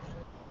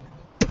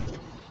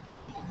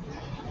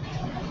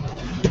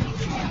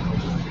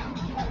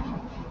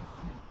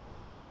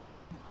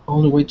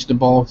 All the way to the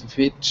ball of the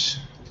feet,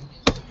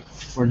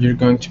 where you're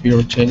going to be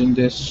rotating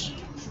this.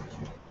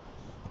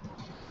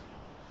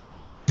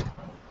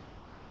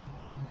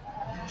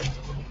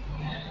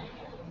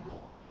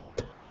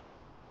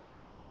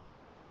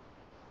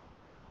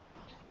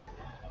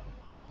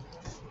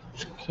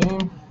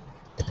 Okay.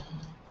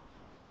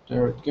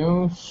 There it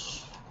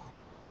goes.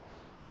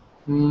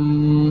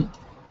 And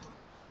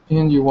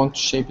you want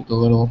to shape it a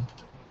little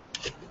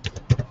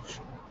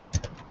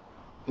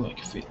like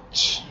a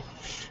foot,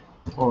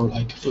 or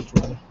like a foot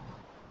rather.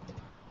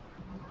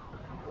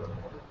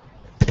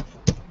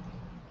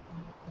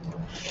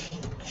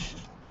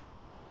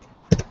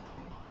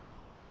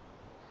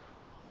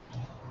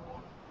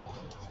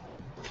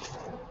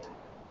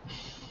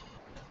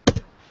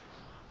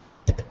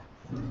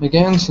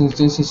 Again, since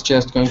this is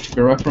just going to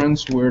be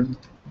reference, we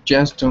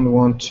just don't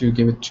want to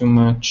give it too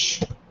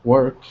much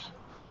work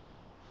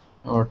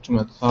or too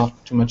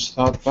much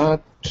thought,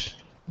 but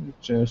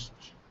just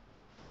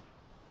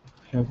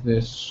have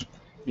this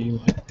be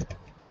like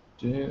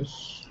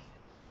this.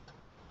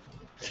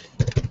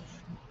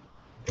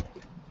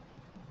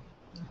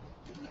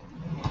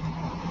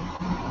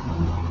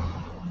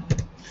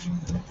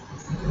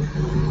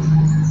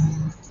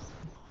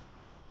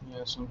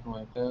 Yeah, something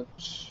like that.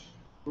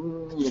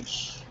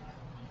 Looks,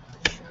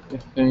 I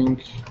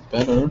think,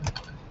 better.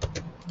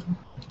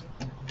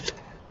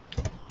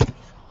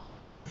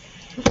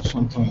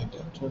 Something like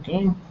that,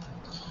 okay?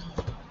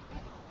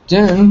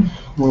 Then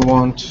we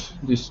want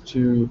these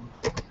two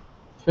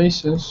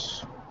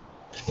faces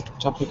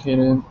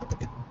duplicated,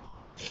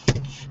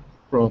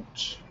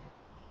 brought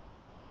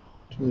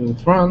to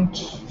the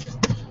front,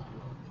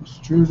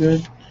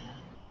 extruded.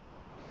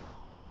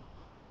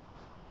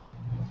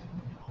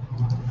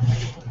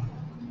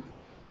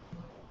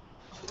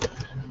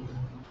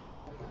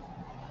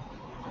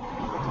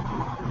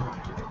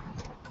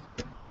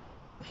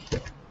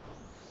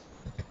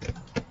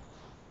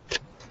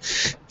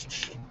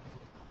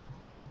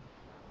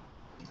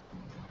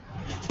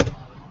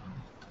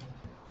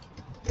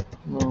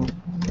 No.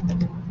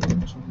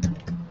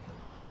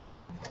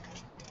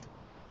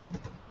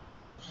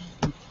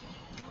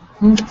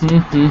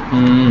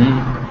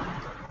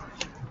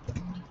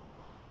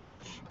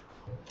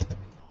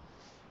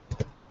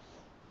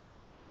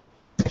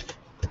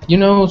 You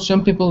know,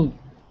 some people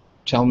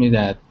tell me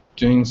that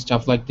doing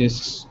stuff like this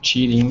is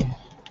cheating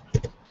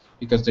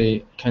because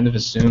they kind of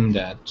assume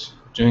that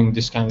doing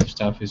this kind of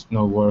stuff is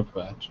no work,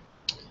 but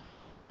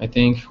I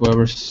think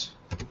whoever's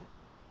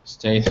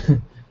stayed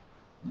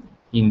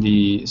in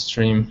the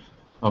stream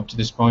up to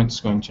this point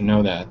is going to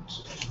know that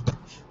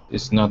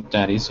it's not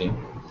that easy.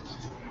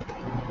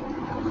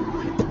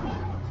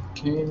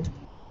 Okay, I'm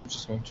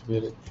just going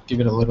to give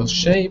it a little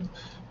shape.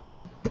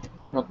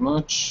 Not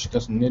much,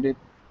 doesn't need it.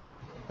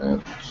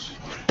 But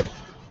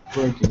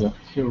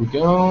here we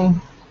go.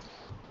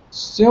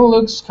 Still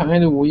looks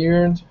kind of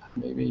weird.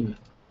 Maybe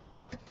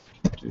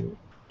do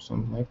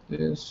something like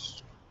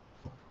this.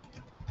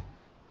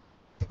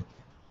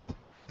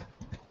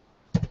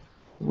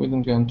 we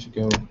don't going to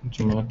go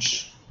into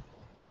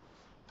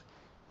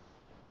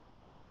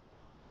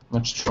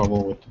much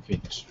trouble with the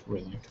fix,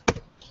 really.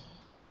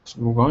 So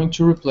we're going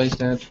to replace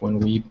that when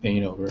we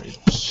paint over it.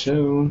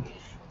 So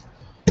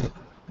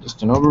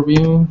just an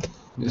overview.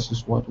 This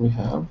is what we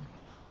have.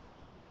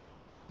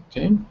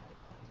 Okay,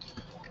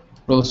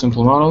 really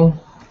simple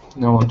model.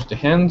 Now onto the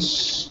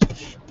hands,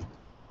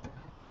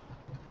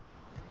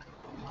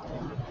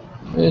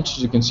 which,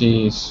 as you can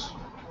see, is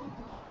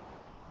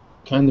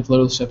kind of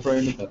little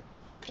separated, but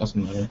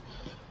doesn't matter.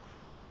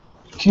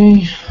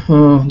 Okay,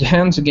 the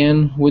hands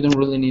again, we don't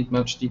really need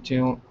much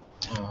detail.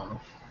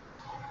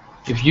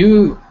 If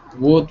you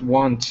would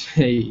want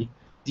a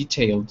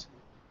detailed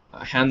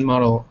hand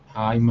model,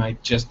 I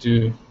might just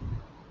do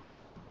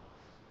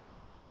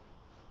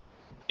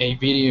a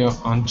video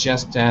on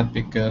just that,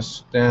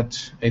 because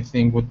that, I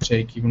think, would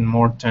take even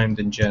more time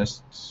than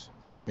just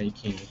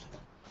making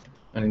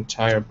an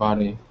entire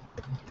body.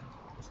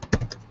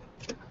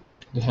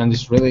 The hand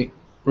is really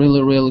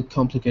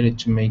complicated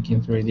to make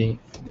in 3D,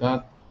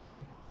 but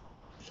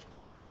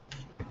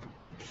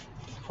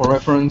for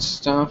reference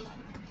stuff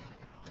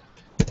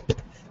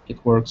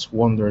it works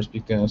wonders,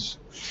 because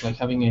it's like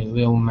having a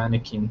little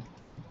mannequin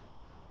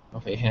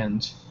of a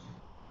hand.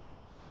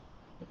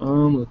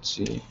 Let's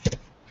see.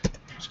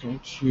 Just going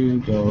to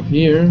go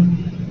here.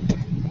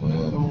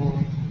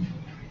 Well,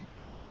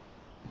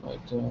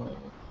 like that.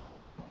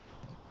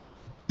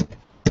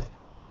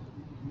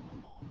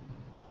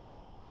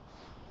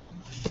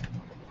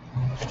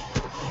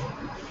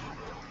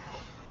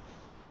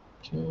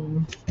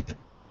 Okay.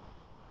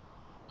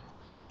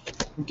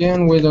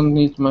 Again, we don't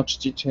need much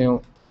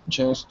detail,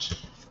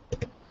 just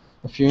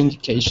a few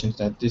indications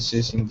that this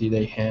is indeed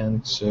a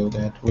hand, so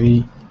that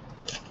we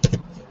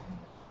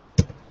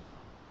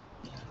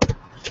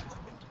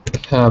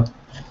have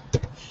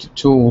the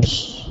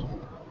tools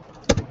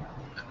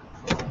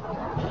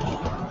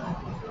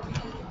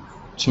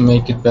to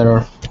make it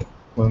better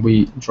when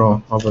we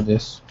draw over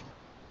this.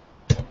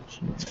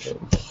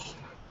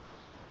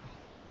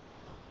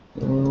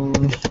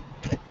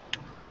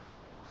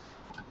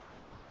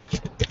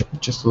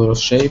 Just a little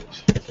shape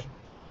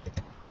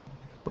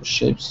for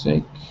shape's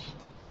sake.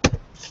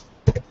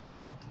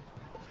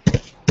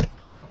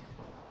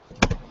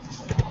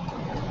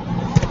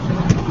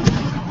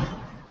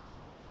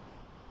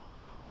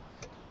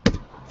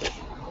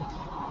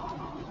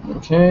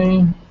 Okay,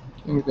 I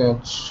think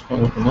that's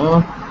kind of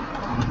enough.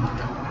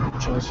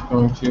 Just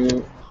going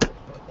to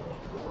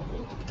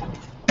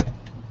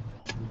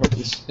put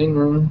this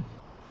thinner.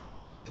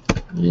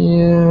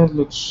 Yeah, it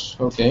looks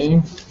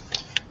okay.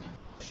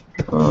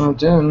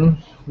 Then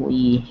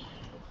we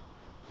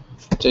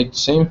take the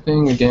same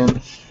thing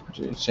again,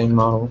 do the same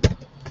model,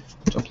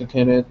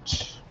 duplicate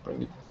it,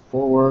 bring it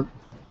forward,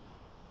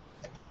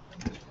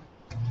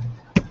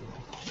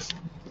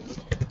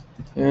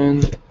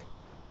 and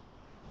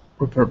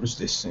repurpose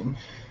this thing.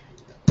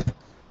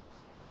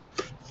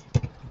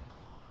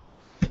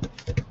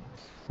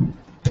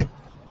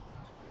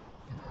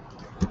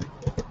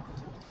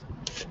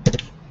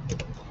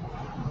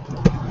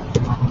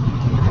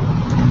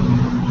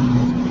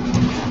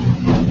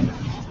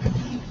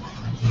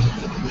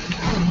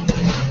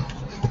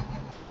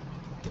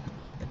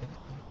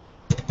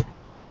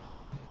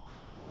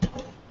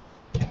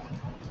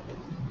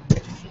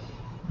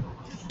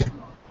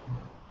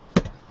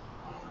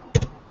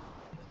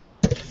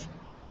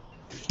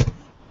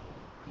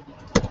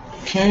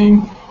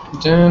 Okay,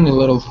 then a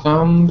little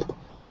thumb,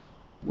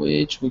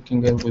 which we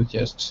can get with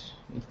just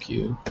a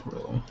cube,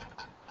 really.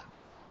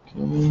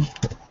 Okay.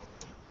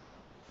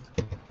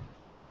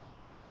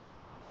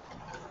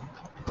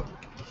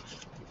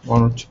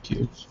 One or two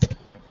cubes.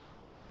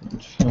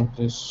 And have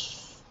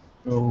this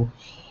go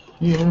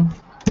here,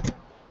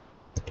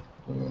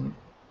 and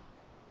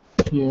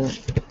here,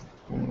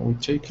 and we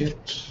take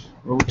it,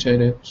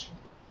 rotate it,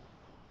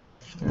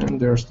 and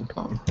there's the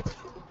thumb.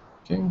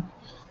 Okay, a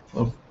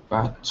little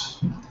bat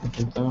with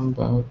the thumb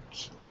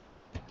out.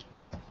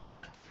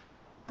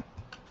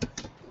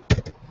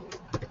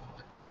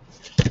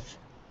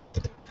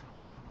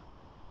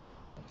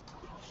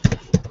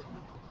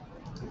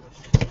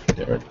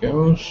 There it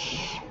goes,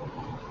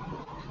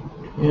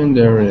 and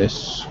there it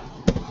is.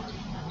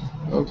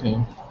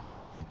 Okay.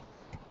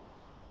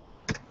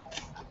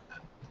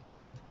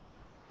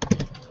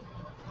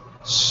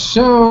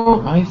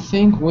 So I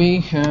think we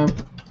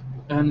have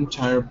an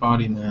entire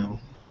body now.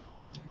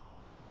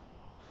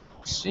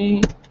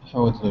 See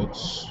how it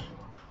looks. I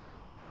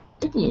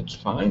think it looks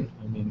fine.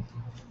 I mean,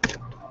 if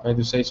I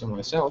do say so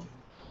myself.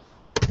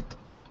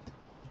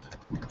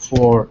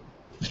 For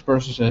the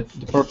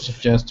purpose of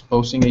just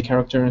posing a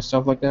character and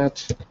stuff like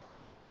that,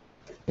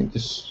 I think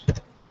this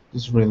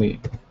is really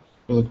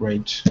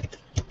great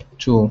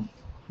tool.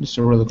 This is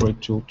a really great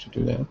tool to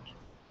do that.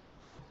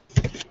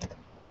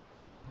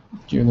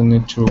 You don't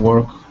need to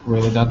work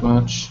really that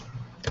much.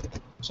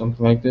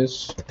 Something like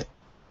this,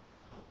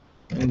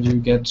 and you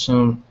get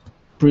some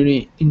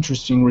pretty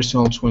interesting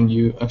results when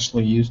you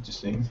actually use this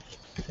thing.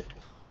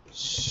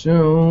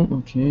 So,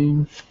 okay,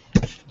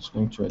 just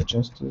going to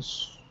adjust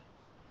this.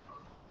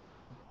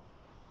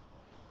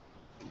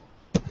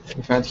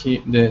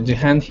 the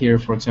hand here,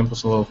 for example,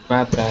 is a little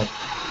fat. That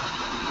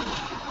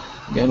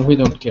again, we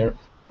don't care.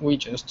 We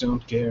just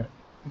don't care.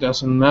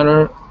 Doesn't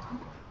matter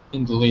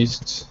in the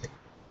least.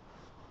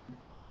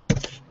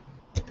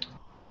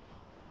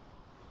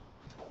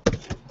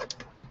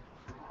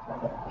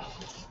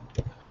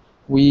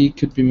 We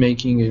could be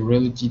making a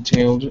really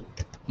detailed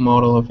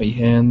model of a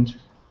hand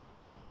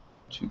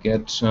to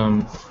get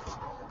some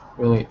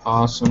really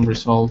awesome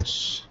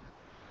results.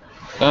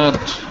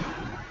 But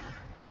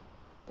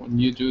when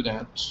you do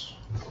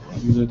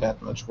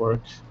that much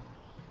work,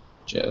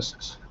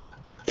 just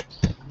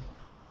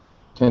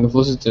kind of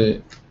loses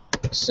the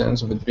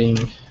sense of it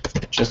being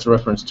just a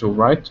reference tool,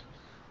 right?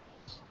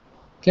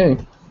 Okay,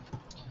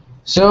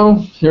 so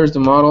here's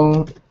the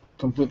model,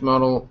 complete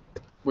model.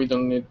 We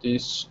don't need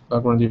these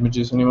background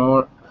images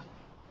anymore,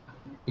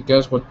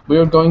 because what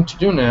we're going to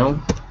do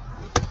now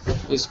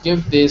is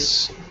give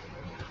this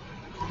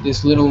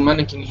little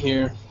mannequin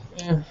here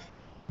a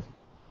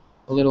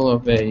little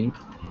of a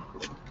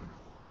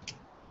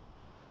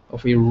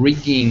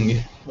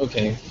rigging.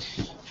 Okay,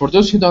 for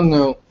those who don't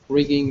know,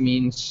 rigging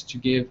means to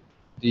give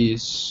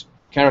these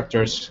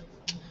characters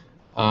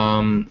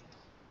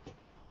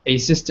a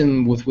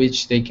system with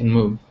which they can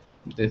move,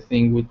 the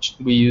thing which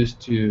we use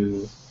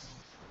to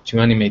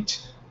animate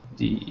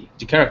the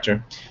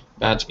character,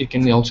 but it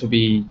can also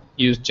be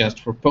used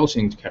just for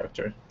posing the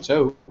character.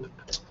 So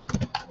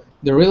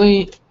the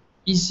really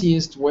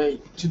easiest way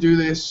to do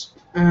this,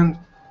 and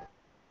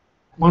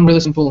one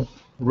really simple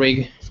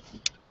rig,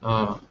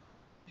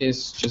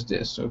 is just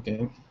this.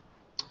 Okay,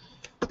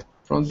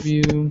 front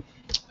view,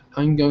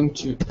 I'm going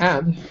to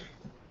add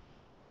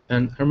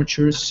an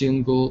armature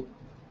single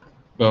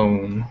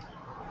bone.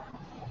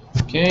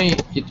 Okay,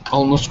 it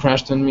almost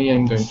crashed on me.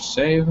 I'm going to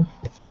save.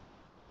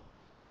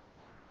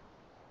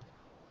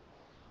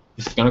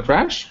 Is it gonna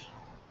crash?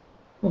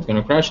 Not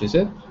gonna crash, is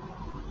it?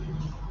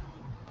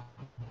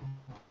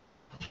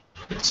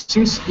 It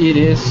seems it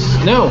is.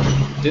 No,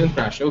 it didn't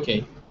crash.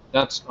 Okay,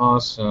 that's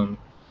awesome.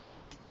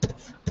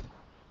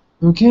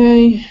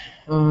 Okay,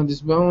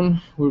 this bone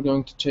we're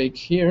going to take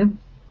here,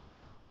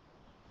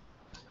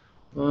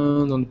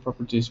 and on the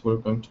properties we're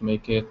going to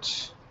make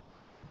it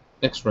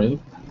X-ray.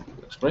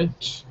 That's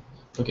great.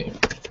 Okay.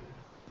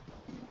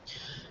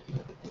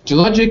 The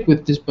logic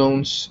with these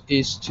bones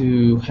is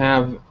to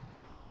have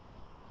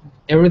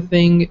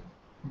everything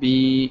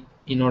be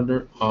in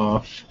order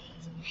of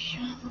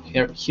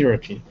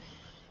hierarchy.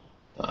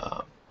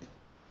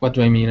 What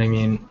do I mean? I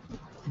mean,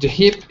 the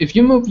hip, if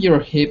you move your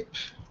hip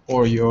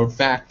or your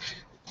back,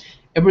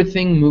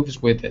 everything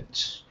moves with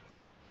it.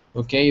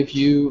 Okay, if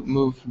you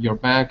move your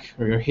back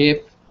or your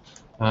hip,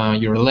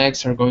 your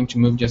legs are going to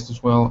move just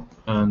as well,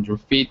 and your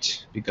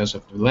feet because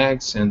of the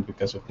legs and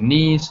because of the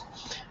knees.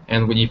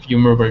 And if you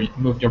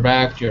move your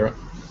back, your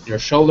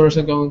shoulders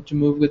are going to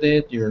move with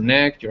it, your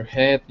neck, your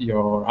head,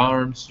 your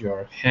arms,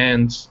 your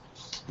hands,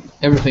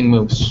 everything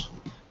moves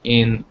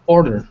in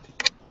order.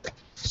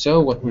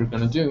 So what we're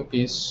going to do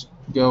is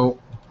go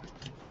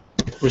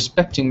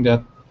respecting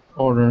that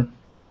order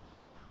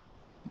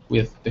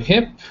with the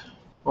hip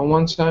on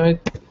one side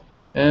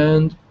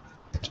and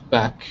the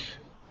back.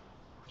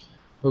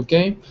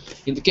 Okay,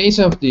 in the case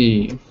of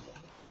these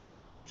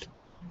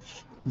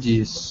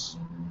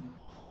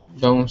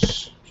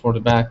bones for the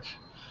back,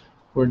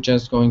 we're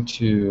just going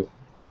to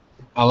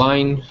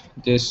align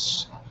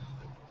these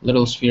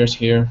little spheres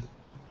here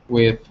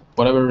with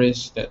whatever it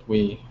is that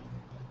we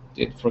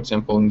did. For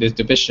example, in this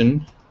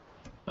division,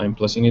 I'm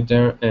placing it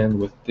there, and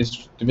with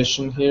this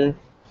division here,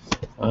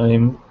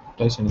 I'm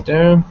placing it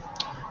there.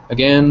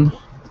 Again,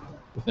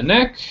 with the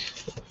neck,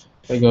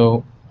 I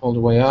go all the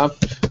way up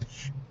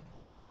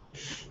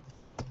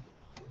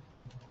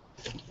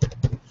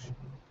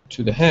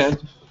to the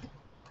head,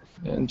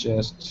 and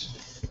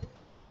just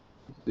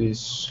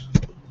this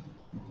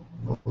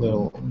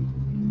little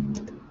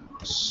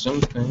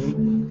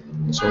something,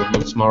 so it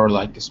looks more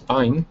like a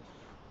spine.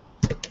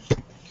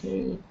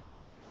 Okay,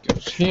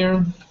 goes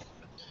here.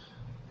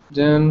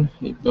 Then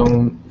a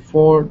bone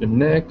for the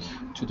neck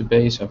to the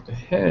base of the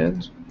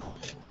head,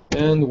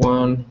 and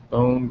one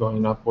bone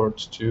going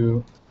upwards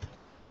to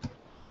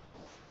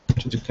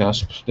the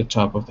cusp, the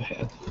top of the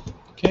head.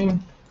 Okay,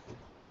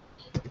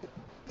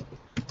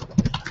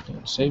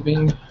 and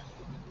saving.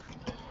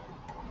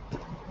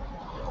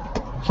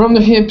 From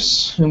the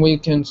hips, and we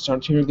can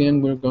start here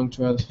again, we're going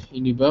to add a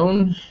new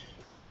bone.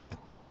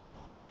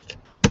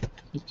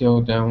 You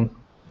go down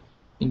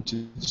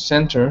into the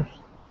center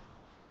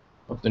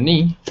of the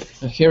knee,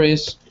 and here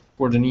is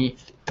where the knee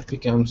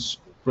becomes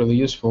really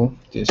useful,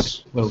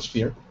 this little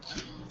sphere.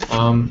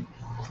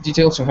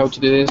 Details on how to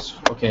do this.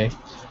 Okay,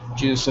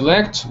 you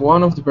select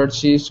one of the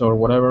vertices or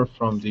whatever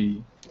from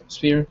the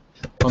sphere,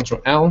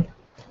 Ctrl L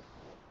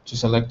to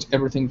select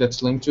everything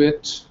that's linked to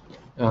it,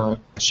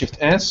 Shift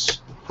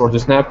S for the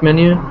snap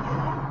menu,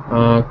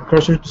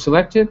 cursor to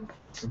select it.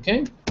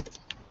 Okay,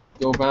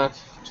 go back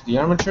to the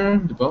armature,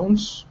 the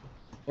bones,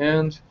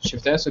 and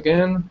Shift S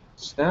again,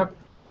 snap,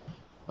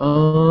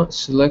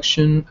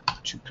 selection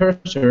to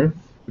cursor,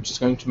 which is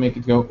going to make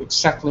it go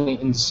exactly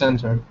in the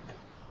center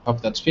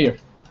of that sphere.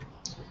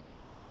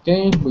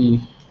 Okay, we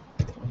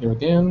go here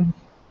again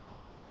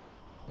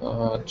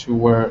to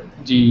where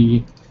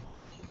the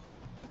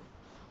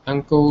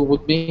ankle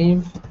would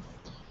be,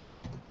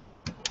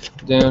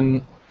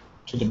 then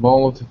to the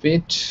ball of the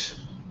feet,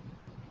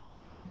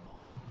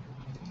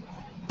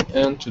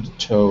 and to the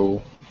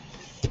toe.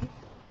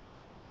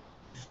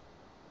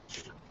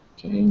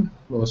 Okay,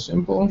 really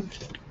simple.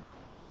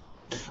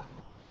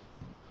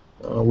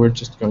 We're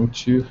just going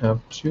to have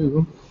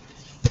to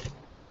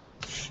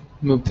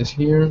move this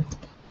here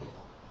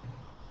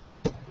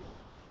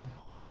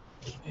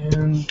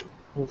and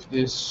move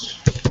this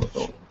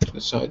to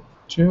the side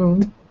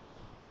too,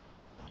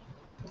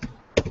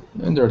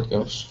 and there it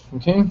goes.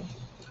 Okay,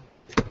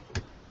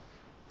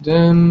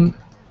 then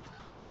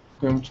I'm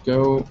going to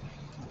go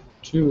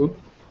to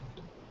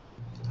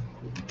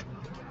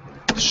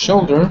the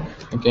shoulder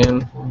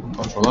again.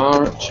 Control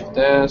R, Shift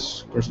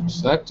S, cursor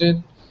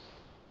selected.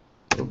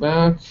 Go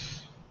back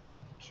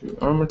to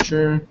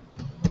armature,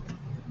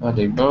 add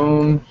a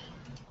bone.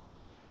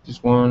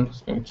 This one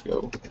is going to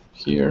go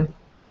here.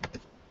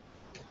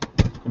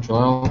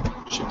 Control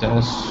L, Shift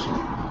S,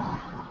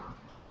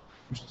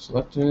 cursor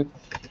selected.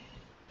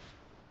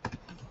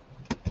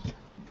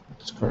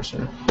 This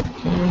cursor.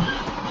 Okay.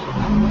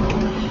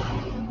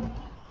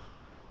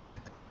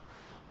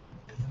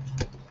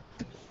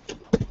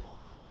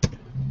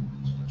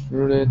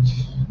 Extrude it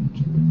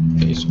to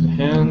the base of the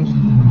hand,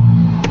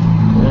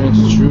 and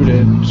extrude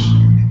it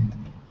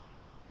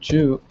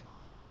to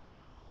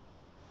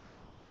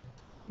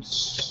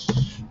this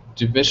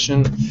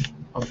division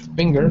of the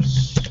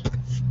fingers.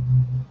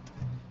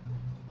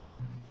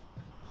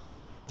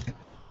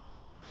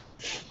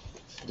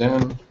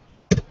 Then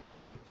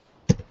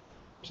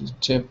to the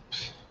tip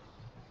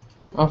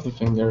of the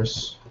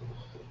fingers,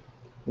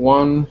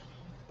 one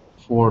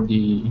for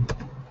the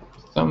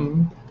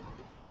thumb,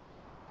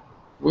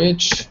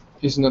 which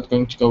is not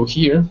going to go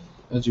here,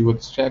 as you would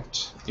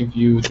expect if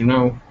you do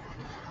know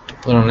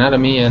a little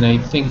anatomy, and I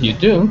think you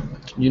do.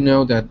 You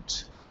know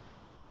that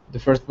the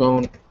first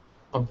bone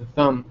of the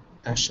thumb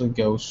actually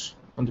goes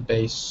on the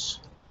base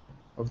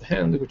of the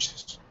hand, which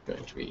is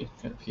going to be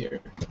kind of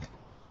here.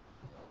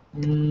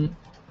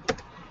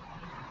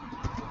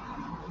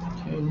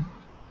 Okay.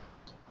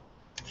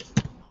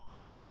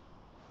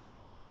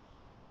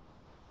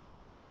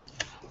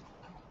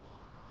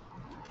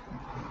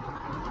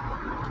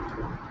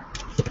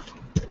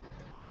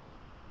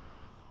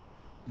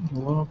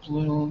 Go up a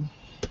little.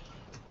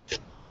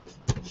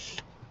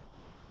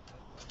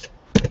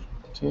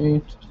 Okay,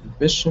 to the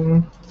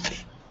division,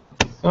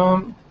 the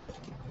thumb,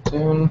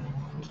 down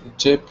to the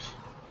tip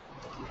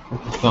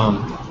of the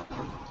thumb.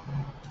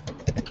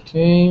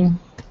 Okay,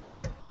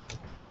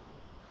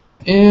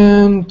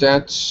 and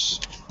that's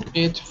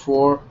it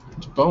for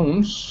the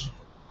bones.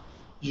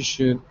 You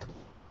should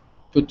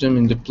put them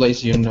in the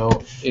place you know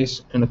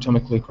is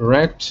anatomically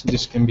correct.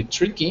 This can be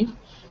tricky,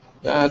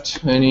 but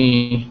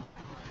any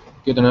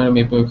good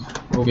anatomy book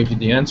will give you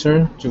the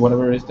answer to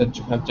whatever it is that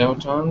you have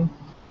doubt on.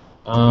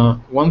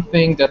 One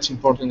thing that's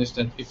important is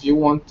that if you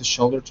want the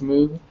shoulder to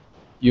move,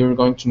 you're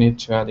going to need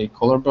to add a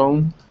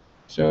collarbone.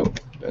 So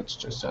let's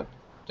just add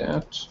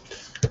that.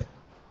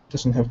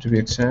 Doesn't have to be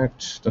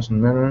exact,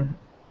 doesn't matter.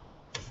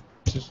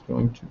 It's just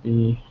going to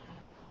be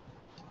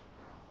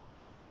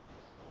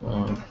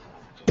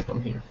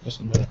from here,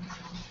 doesn't matter.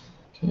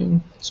 Okay,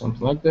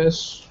 something like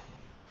this.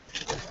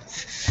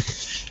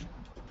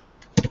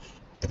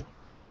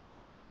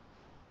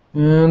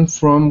 And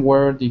from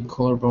where the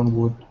collarbone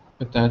would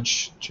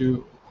attach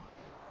to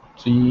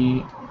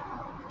the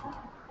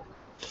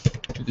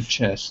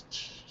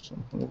chest,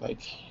 something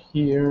like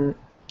here.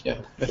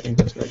 Yeah, I think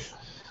that's right.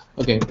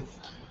 Okay.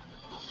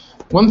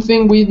 One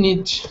thing we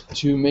need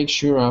to make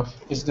sure of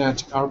is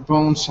that our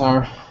bones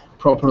are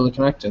properly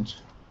connected.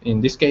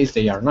 In this case,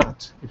 they are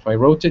not. If I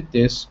rotate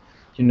this,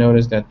 you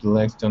notice that the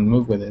legs don't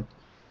move with it.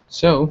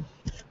 So,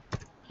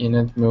 in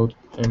edit mode,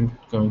 I'm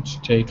going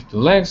to take the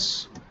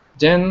legs,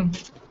 then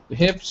the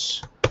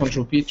hips,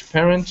 Control P to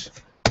parent,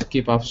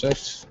 keep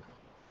offset,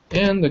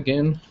 and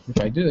again, if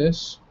I do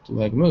this, the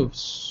leg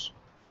moves.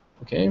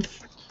 Okay,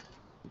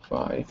 if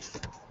I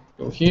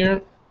go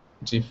here,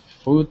 the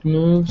foot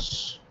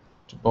moves,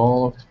 the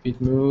ball of the feet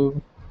move.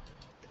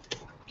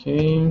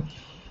 Okay,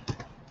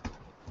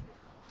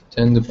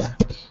 then the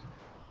back.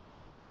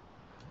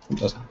 It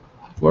doesn't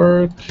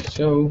work,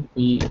 so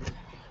we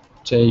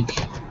take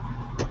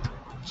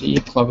the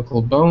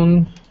clavicle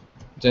bone,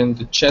 then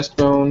the chest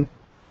bone.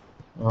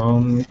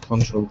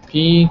 Control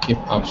P, keep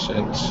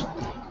offset,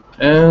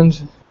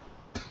 and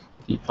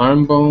the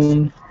arm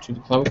bone to the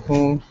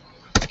clavicle,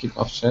 keep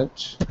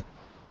offset.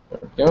 There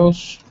it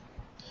goes.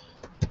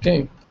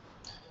 Okay,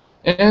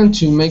 and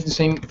to make the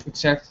same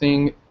exact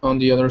thing on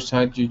the other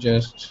side, you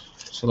just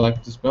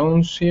select these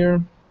bones here.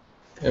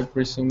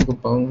 Every single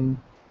bone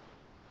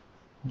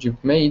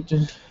you've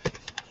made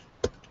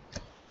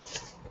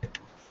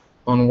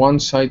on one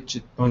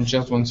side, on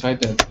just one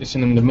side that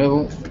isn't in the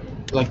middle,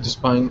 like the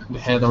spine, the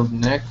head, or the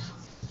neck.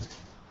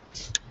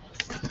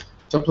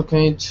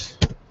 duplicate,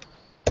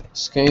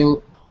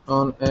 scale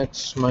on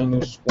x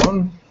minus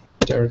 1.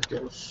 There it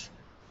goes.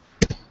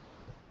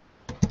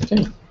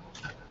 Okay.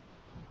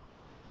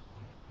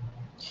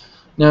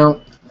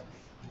 Now,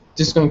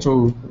 this is going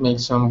to make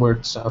some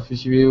weird stuff.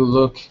 If you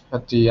look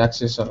at the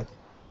axis of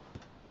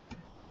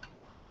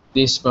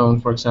this bone,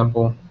 for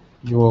example,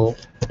 you will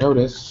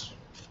notice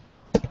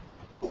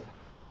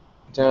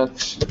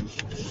that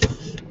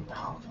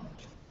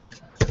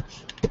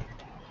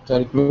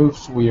it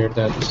moves weird,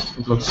 that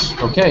it looks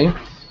okay,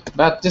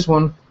 but this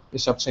one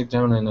is upside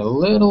down and a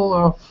little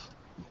off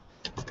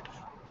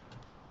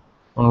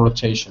on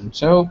rotation.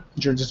 So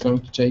you're just going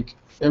to take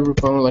every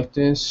bone like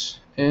this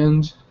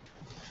and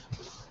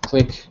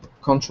click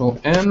Ctrl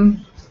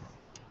N,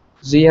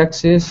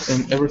 Z-axis,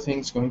 and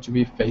everything's going to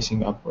be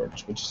facing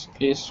upwards, which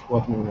is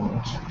what we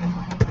want.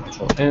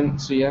 Ctrl N,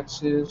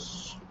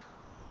 Z-axis.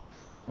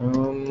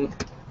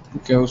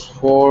 Goes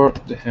for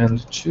the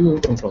hand 2,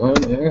 Ctrl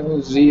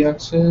N,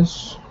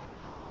 Z-axis,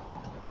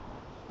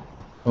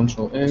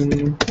 Ctrl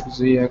N,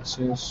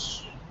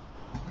 Z-axis.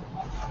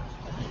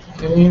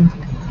 Okay.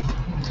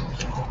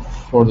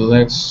 For the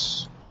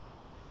legs,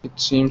 it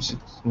seems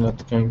it's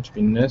not going to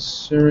be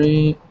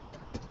necessary.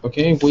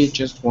 Okay, we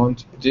just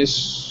want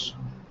this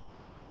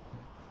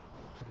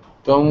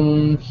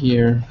bone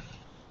here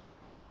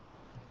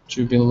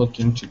to be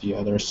looking to the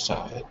other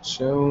side.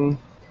 So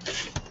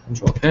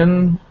Control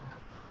N,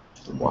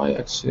 the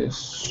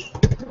Y-axis,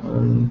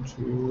 1,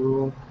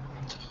 2.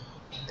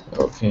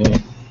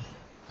 Okay,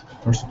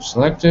 person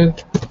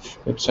selected.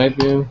 Website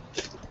view.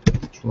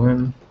 Control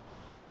N,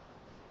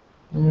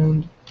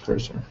 and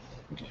cursor.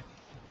 Okay.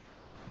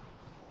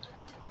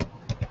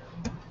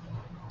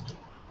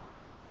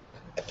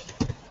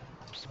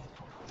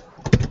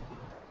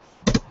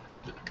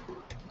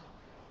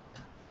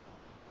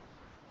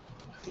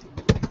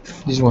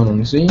 This one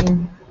on Z,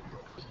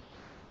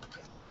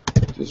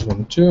 this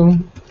one too,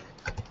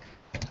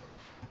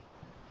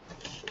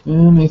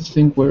 and I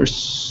think we're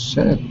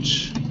set.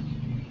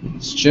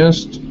 It's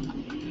just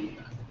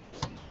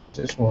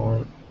this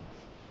one.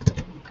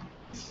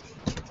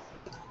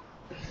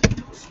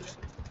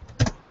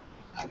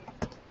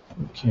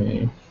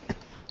 Okay,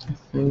 I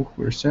think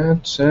we're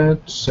set. This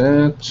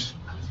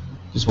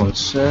one's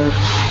set,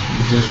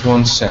 this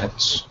one's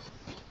set.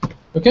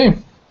 Okay.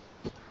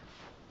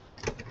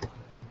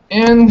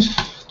 And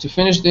to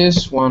finish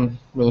this, one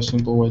really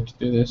simple way to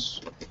do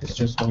this is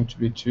just going to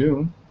be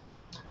to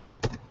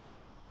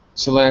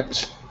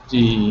select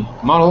the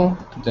model,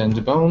 then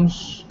the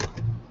bones,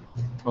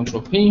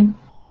 Ctrl P,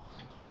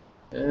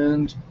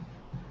 and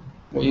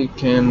we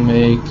can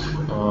make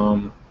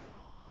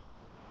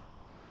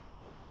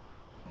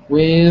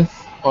with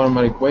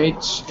automatic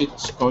weights,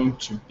 it's going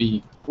to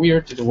be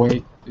weird the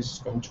way this is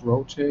going to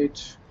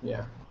rotate.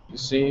 Yeah, you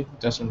see, it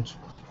doesn't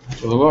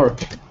really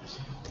work.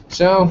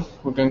 So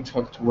we're going to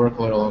have to work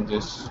a little on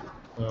this.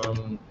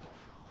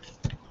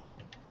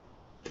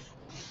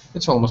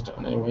 It's almost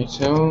done anyway,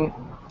 so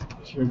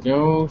here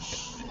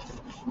goes.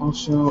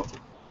 Also,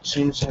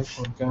 seems I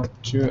forgot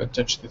to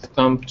attach the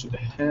thumb to the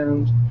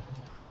hand.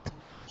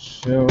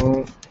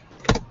 So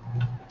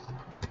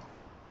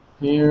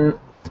here,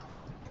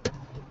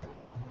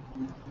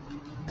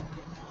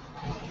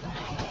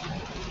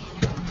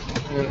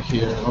 and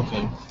here,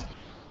 okay.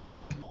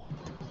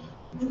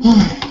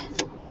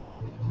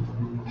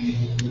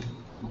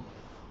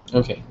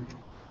 Okay.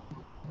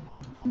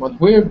 What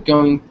we're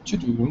going to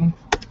do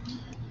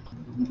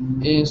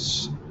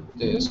is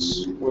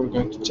this. We're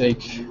going to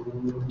take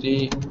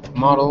the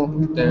model,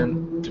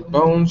 then the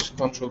bones,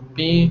 Ctrl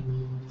P,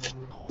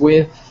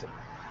 with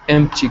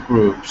empty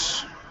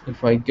groups.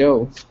 If I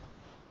go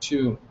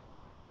to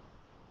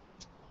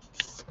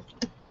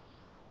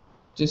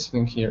this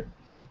thing here,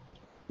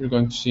 you're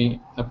going to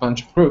see a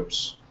bunch of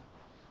groups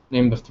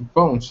named after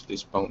bones,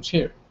 these bones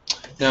here.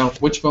 Now,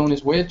 which bone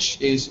is which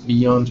is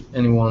beyond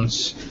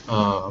anyone's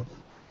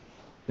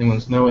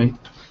knowing.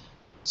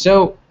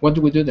 So, what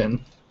do we do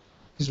then?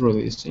 It's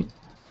really easy.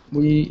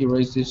 We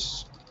erase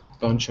this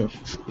bunch of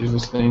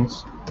useless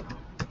things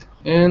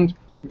and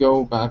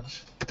go back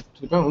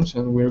to the bones,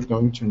 and we're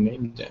going to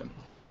name them.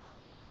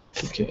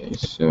 Okay,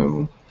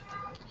 so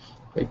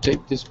I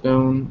take this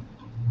bone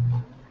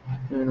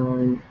and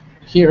I'm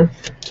here.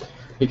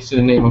 It's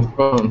the name of the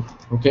bone.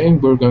 Okay,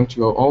 we're going to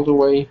go all the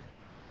way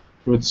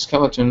through the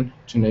skeleton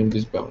to name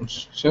these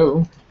bones.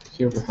 So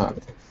here we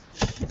have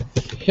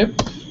hip,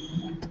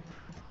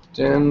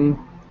 then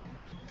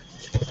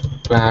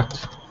back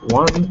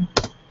 1.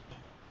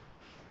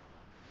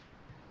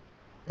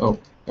 Oh,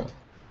 yeah.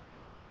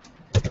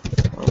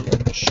 I'm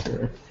not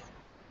sure.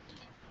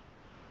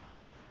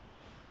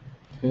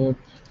 Hip,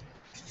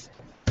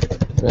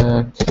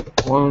 back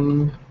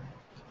 1,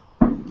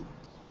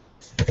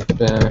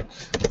 back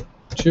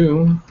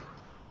 2,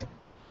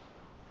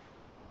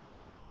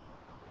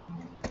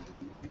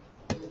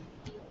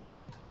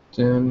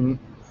 then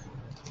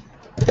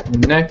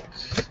neck,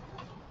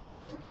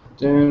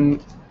 then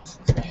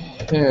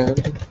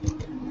head,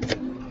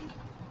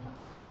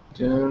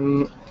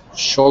 then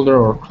shoulder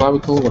or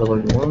clavicle, whatever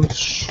you want.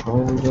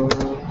 Shoulder,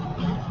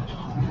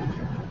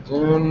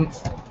 then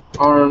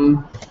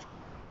arm,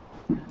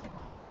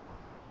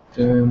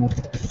 then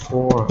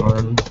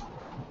forearm,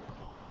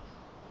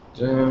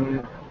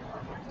 then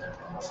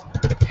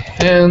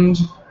hand.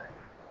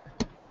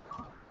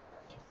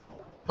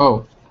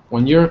 Oh,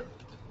 when you're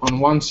on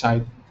one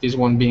side, this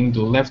one being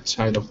the left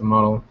side of the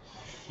model,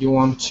 you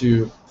want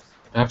to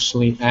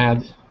actually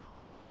add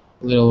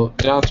a little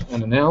dot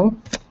and an L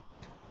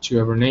to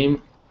every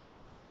name.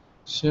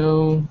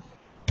 So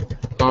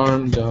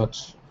arm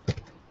dot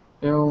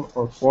L,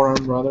 or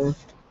forearm rather,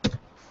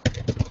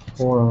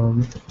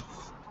 forearm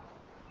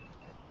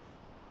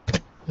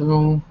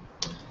L,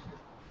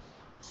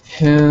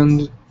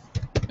 hand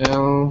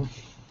L,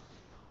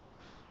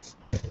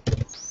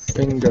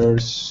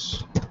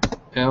 fingers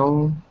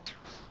L,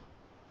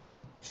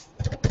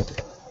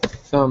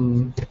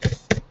 thumb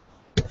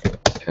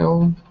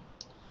L,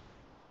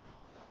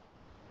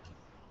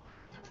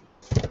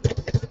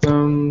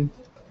 thumb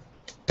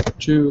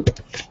 2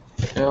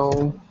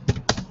 L.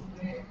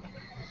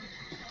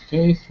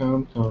 Okay,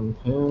 thumb,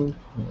 hand,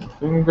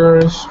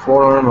 fingers,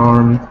 forearm,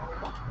 arm,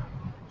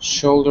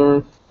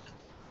 shoulder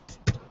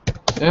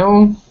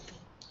L.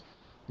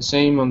 The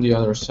same on the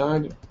other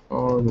side,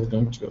 or we're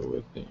going to go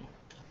with the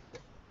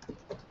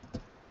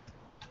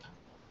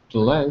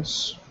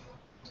legs.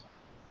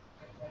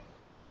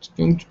 It's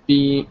going to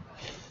be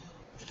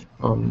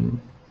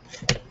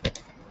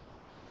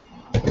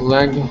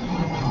leg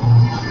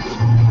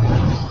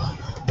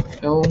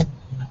L,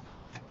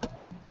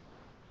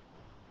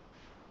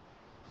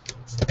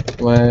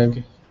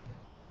 leg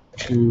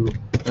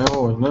 2L,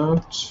 why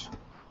not?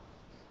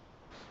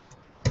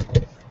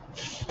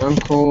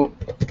 Ankle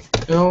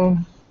L,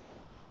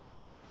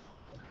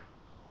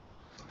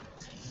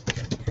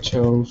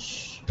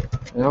 toes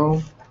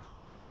L,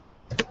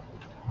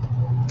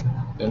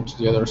 then to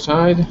the other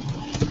side,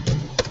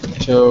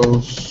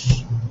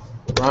 toes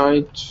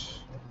right,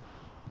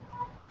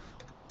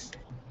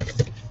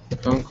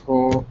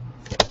 ankle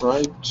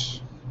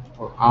right,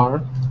 or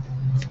R,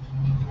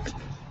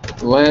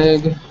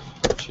 leg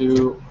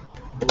to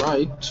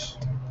right,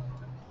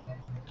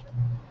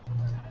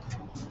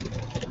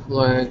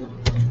 leg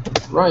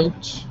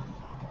right,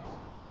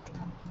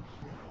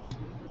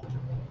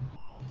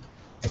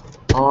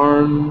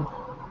 arm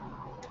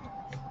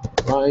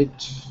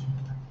right,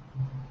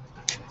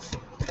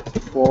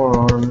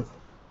 forearm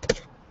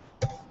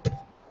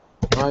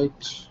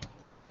right,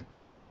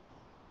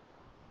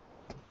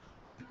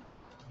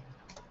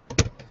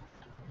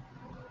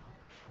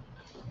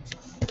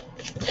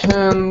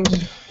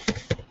 hand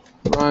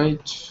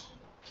right.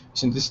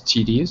 Isn't this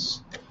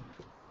tedious?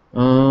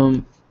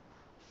 Thumb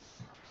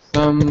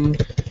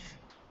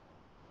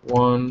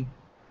 1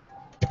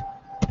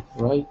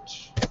 right,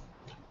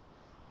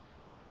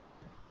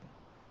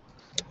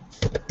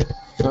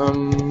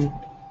 thumb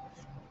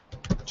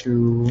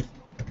 2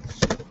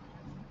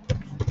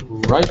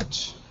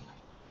 right,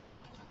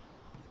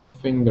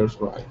 fingers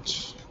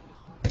right.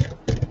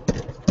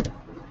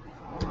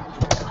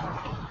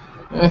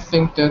 I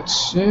think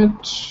that's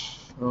it.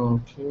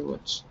 Okay,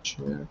 let's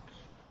check.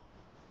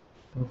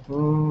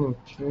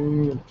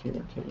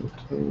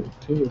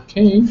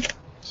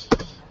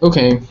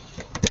 Okay.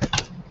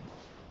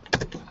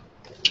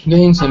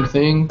 Again, same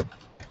thing.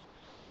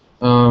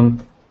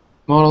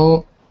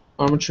 Model,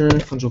 armature,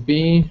 Control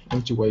B,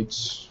 empty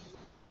weights,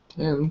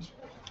 and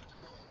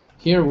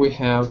here we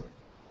have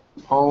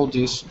all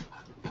these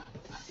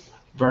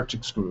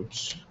vertex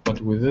groups.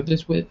 But with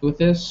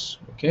this,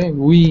 okay,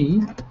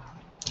 we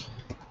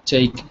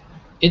take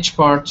each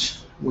part,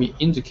 we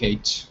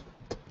indicate.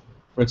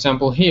 For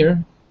example,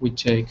 here we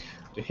take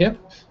the hip,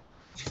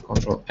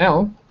 Control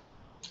L,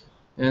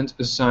 and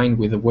assign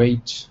with a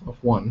weight of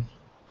 1.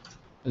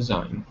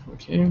 Assign,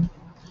 okay.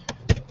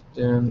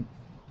 Then,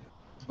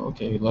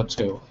 okay, let's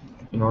go.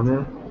 In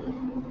order,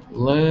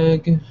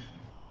 leg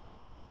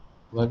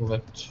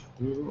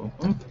 2,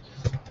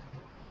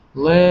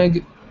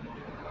 leg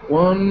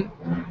 1,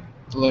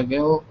 leg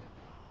L,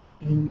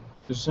 and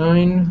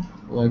assign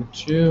leg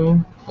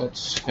 2.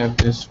 Let's have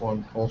this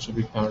one also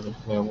be part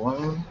of leg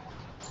 1.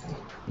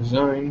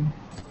 Design,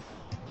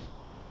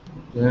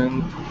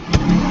 then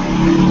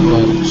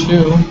leg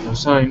 2,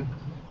 assign.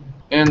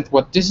 And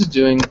what this is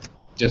doing,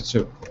 just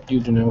so you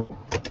do know,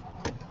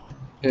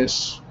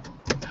 is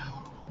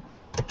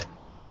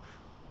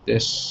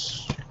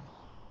this.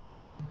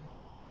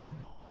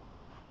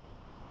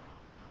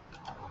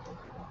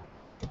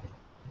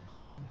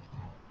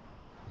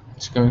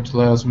 It's going to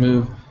let us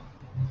move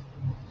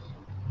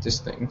these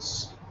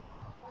things.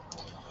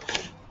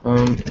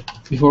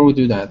 Before we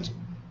do that,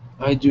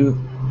 I do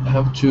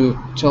have to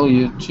tell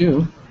you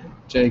to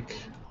take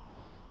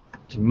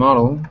the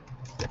model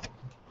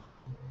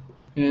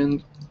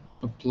and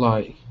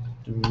apply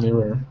the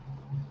mirror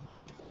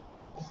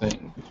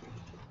thing,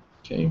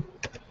 okay,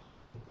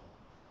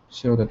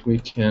 so that we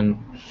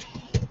can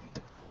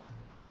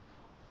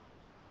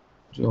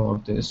do all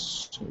of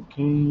this.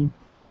 Okay,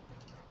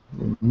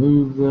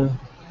 remove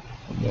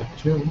that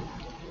too.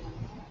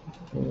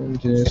 and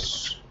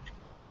this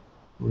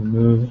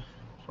remove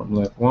from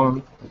left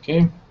one.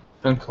 Okay,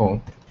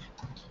 ankle,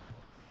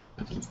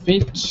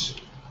 feet,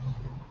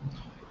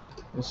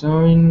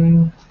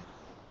 assign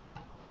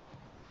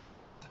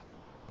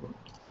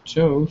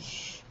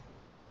toes,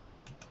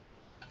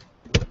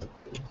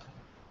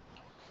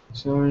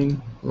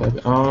 assign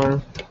left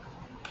arm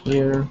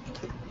here,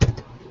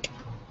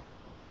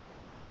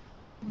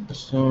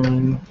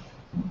 assign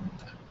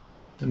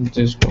and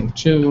this one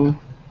too,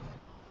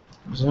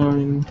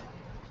 assign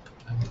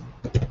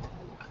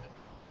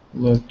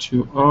left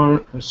two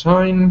arm,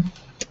 assign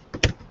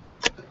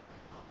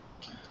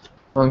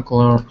ankle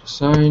arm,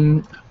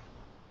 assign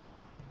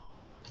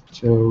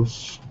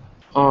toes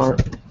are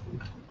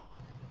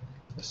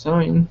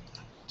assign,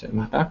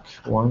 then back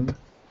one,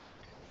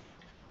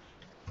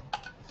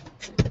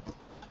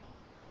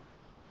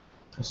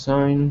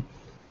 assign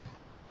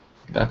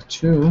back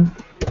two,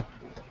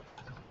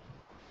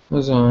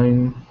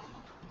 assign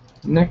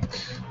neck,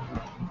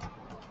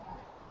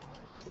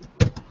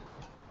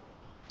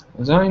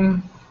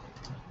 assign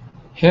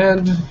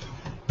head,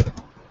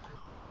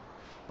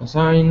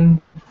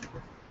 assign.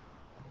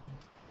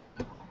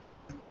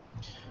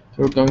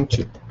 We're going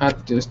to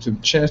add this to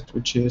the chest,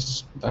 which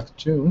is back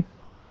two,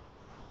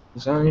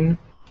 assign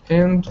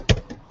and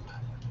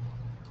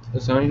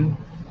assign,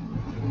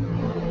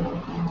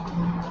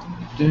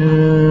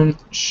 then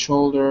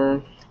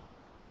shoulder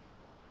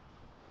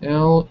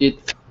L.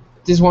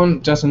 This one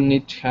doesn't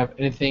need to have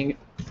anything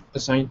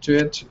assigned to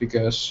it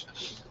because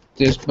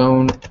this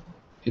bone,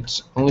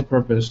 its only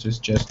purpose is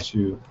just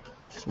to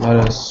let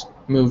us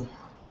move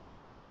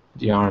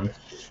the arm.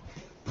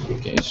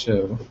 Okay,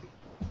 so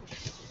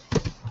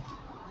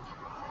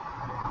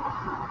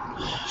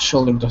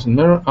shoulder doesn't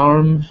matter.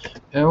 Arm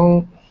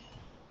L,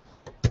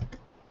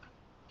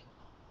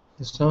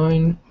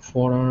 assign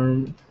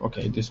forearm.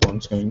 Okay, this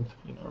one's going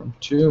in arm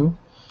two.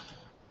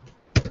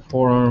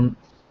 Forearm,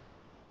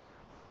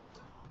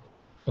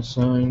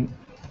 assign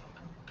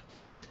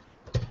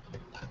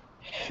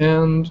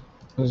hand,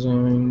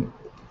 assign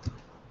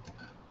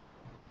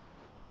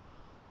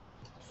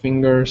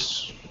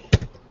fingers,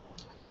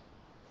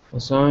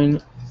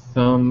 assign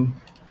thumb,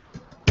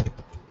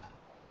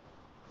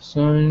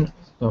 assign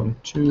thumb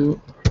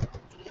two,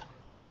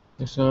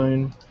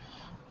 assign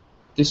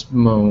this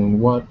bone.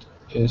 What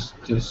is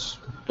this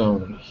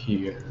bone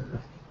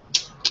here?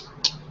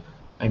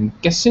 I'm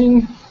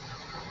guessing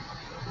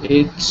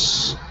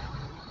it's,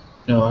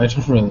 no, I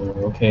don't really know.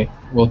 Okay,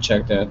 we'll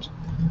check that.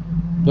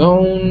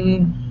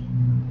 Bone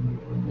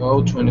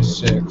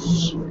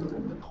 026.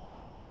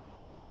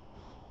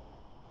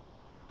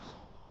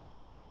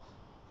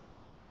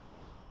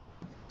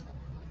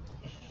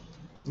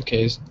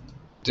 Okay, it's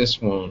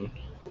this one.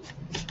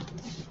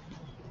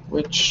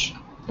 Which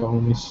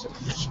bone is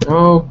this?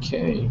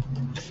 Okay,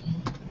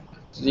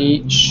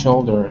 the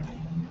shoulder.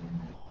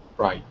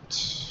 Right.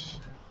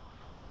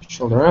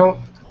 Shoulder out.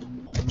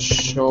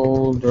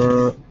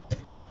 Shoulder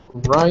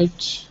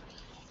right.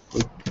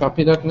 We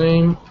copy that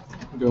name.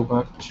 Go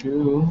back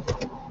to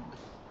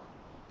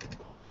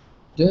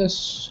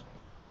this.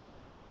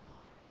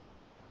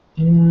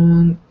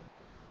 And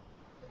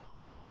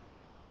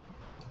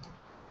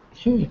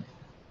hey,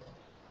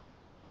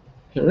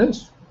 here it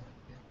is.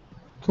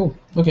 Cool.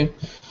 Okay.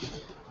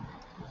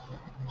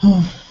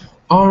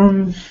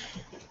 Arm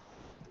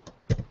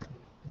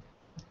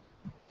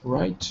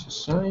right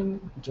sign,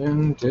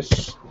 then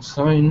this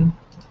sign,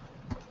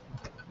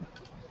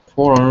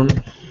 forearm,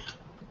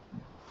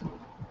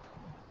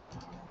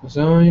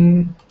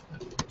 assign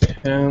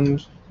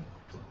hand,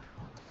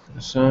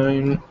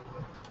 assign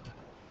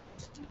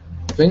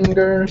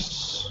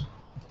fingers,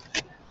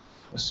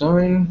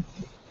 assign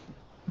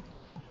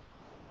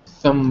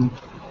thumb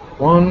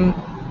one,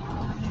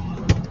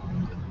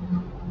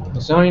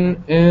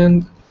 assign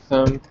and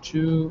thumb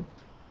two,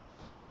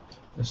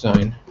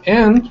 assign.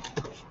 And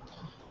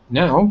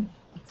now,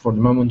 for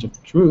the moment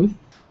of truth,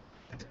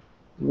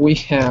 we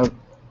have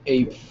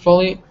a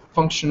fully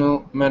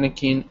functional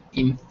mannequin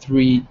in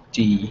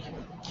 3D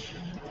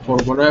for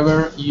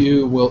whatever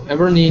you will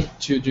ever need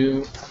to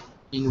do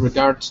in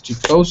regards to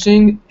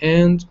posing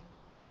and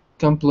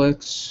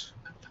complex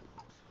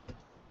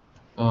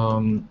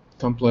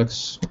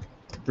complex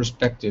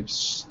perspective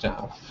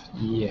stuff.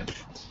 Yeah.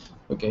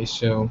 Okay,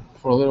 so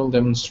for a little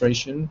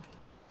demonstration,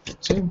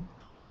 let's see.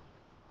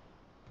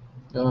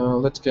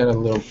 Let's get a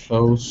little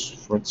pose.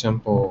 For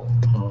example,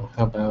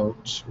 how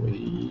about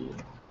we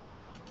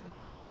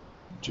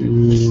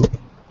do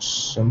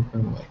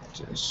something like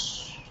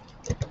this?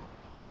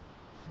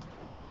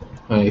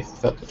 I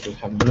thought that would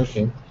have been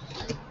okay.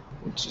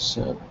 Let's just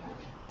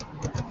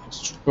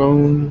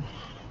drone.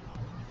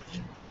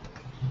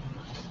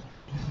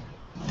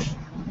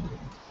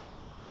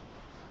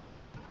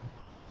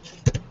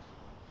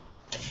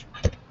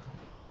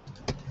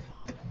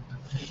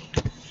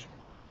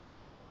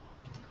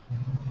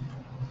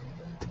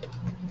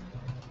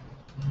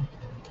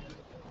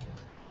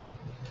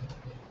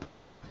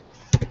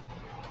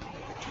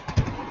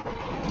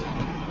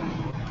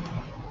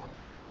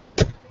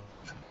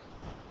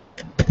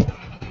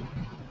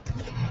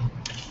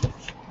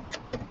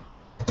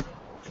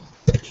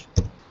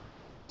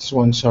 This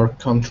one's our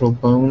control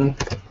bone,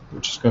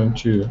 which is going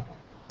to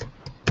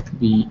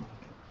be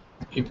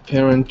a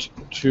parent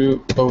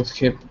to both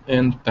hip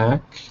and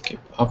back. Hip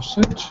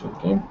opposite.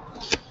 Okay.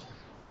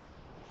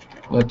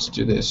 Let's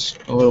do this.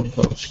 A little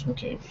pose.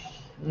 Okay.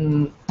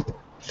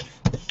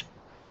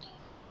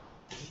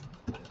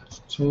 Let's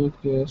take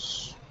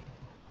this.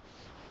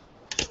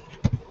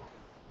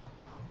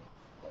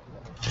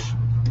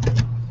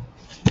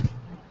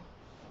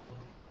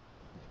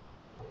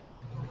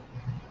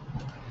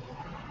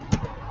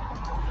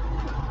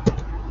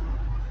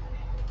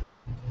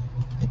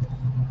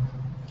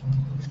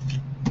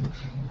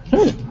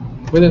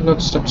 We did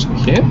not stop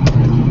hip.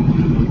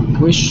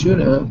 We should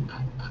have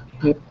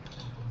hip.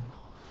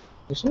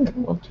 Is it?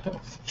 What the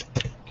hell?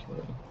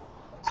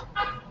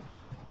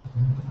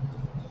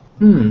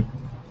 Okay.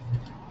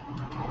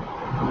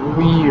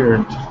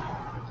 Weird.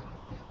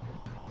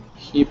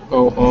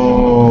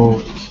 Hippo.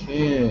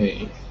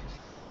 Okay.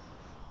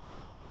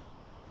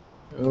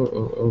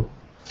 Oh.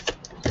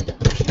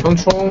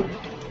 Control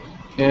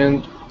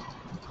and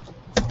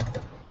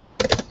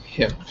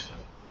hip.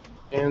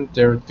 And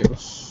there it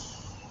goes.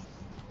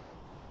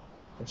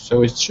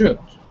 So it should.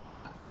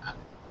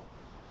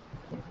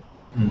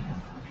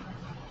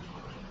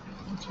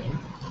 Okay.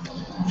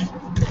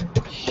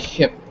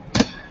 Hip.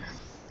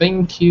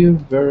 Thank you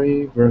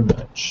very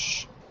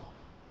much.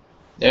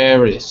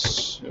 There it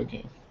is.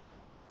 Okay.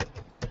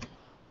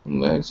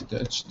 Legs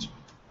attached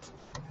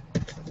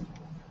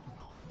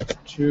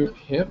to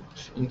hip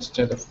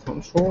instead of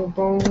control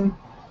bone.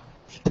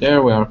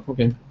 There we are.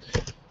 Okay.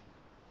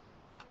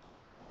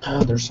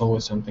 There's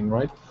always something,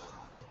 right?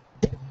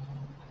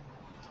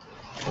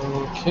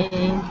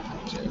 Okay.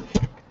 Take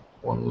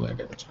one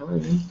leg at a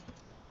time.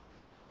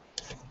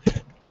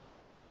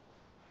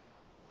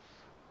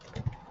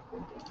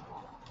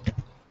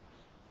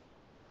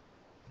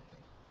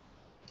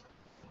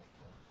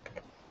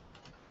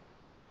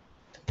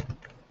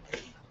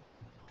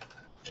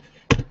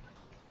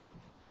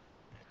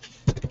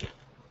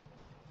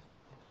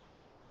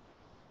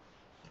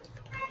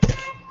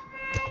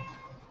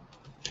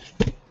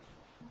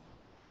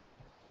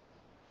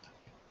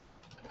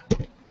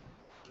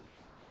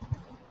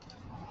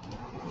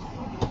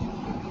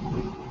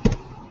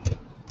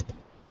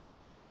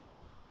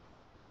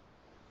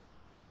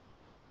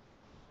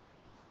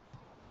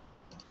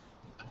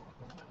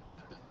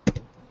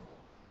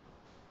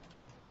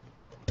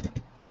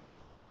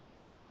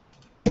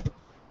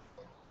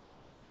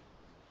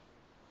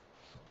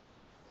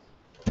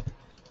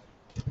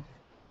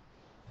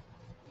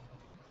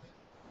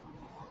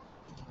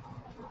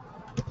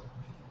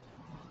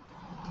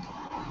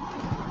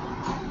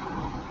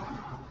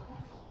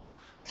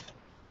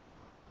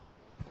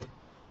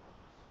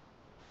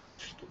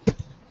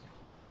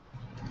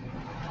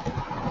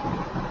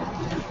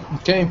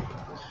 Okay,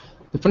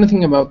 the funny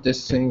thing about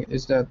this thing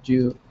is that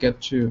you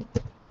get to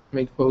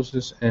make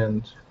poses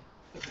and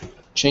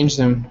change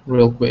them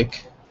real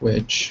quick,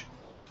 which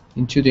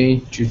in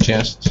 2D you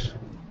just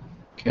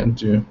can't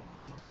do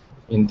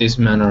in this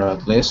manner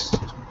at least.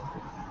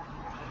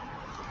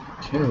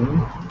 Okay.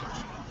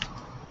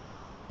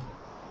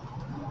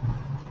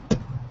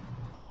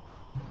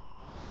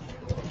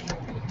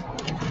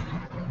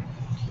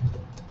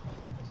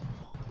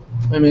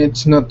 I mean,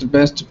 it's not the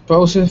best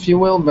pose, if you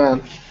will, but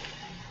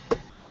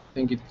I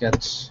think it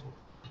gets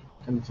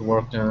kind of the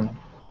work done.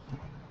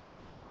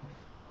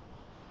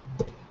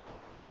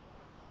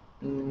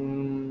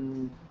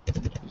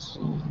 Let's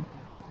see.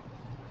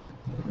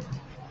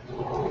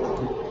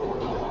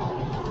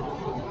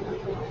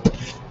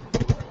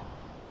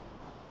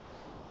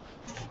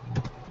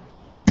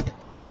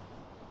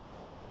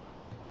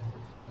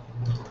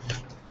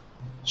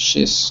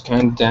 She's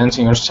kind of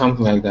dancing or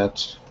something like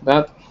that,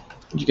 but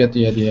you get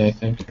the idea, I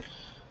think.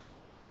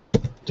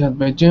 That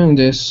by doing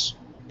this,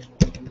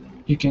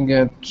 you can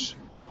get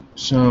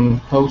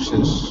some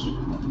poses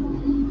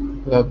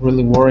without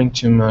really worrying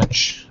too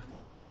much.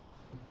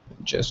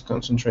 Just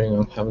concentrating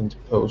on having the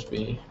pose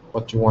be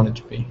what you want it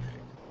to be.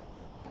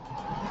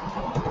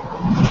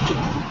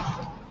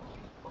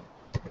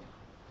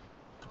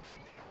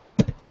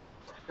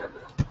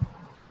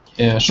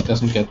 Yeah, she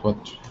doesn't get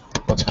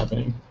what's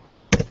happening.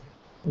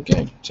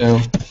 Okay, so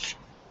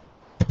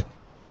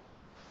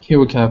here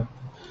we have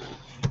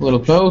a little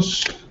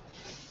pose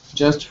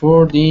just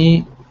for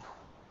the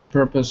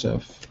purpose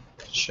of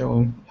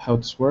showing how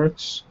this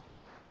works.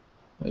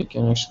 I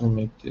can actually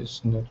make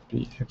this not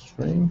be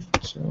X-frame,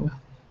 so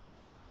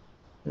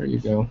there you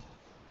go.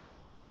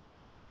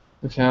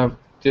 We have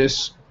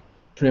this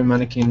pretty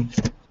mannequin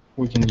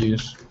we can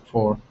use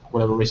for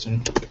whatever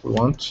reason we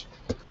want.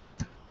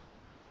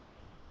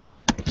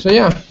 So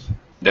yeah,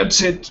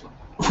 that's it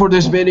for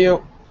this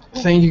video.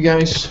 Thank you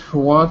guys who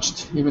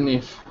watched, even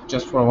if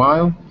just for a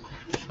while.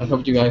 I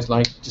hope you guys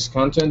liked this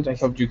content. I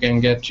hope you can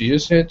get to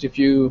use it. If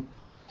you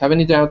have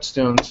any doubts,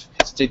 don't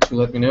hesitate to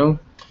let me know.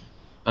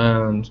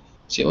 And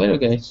see you later,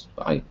 guys.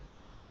 Bye.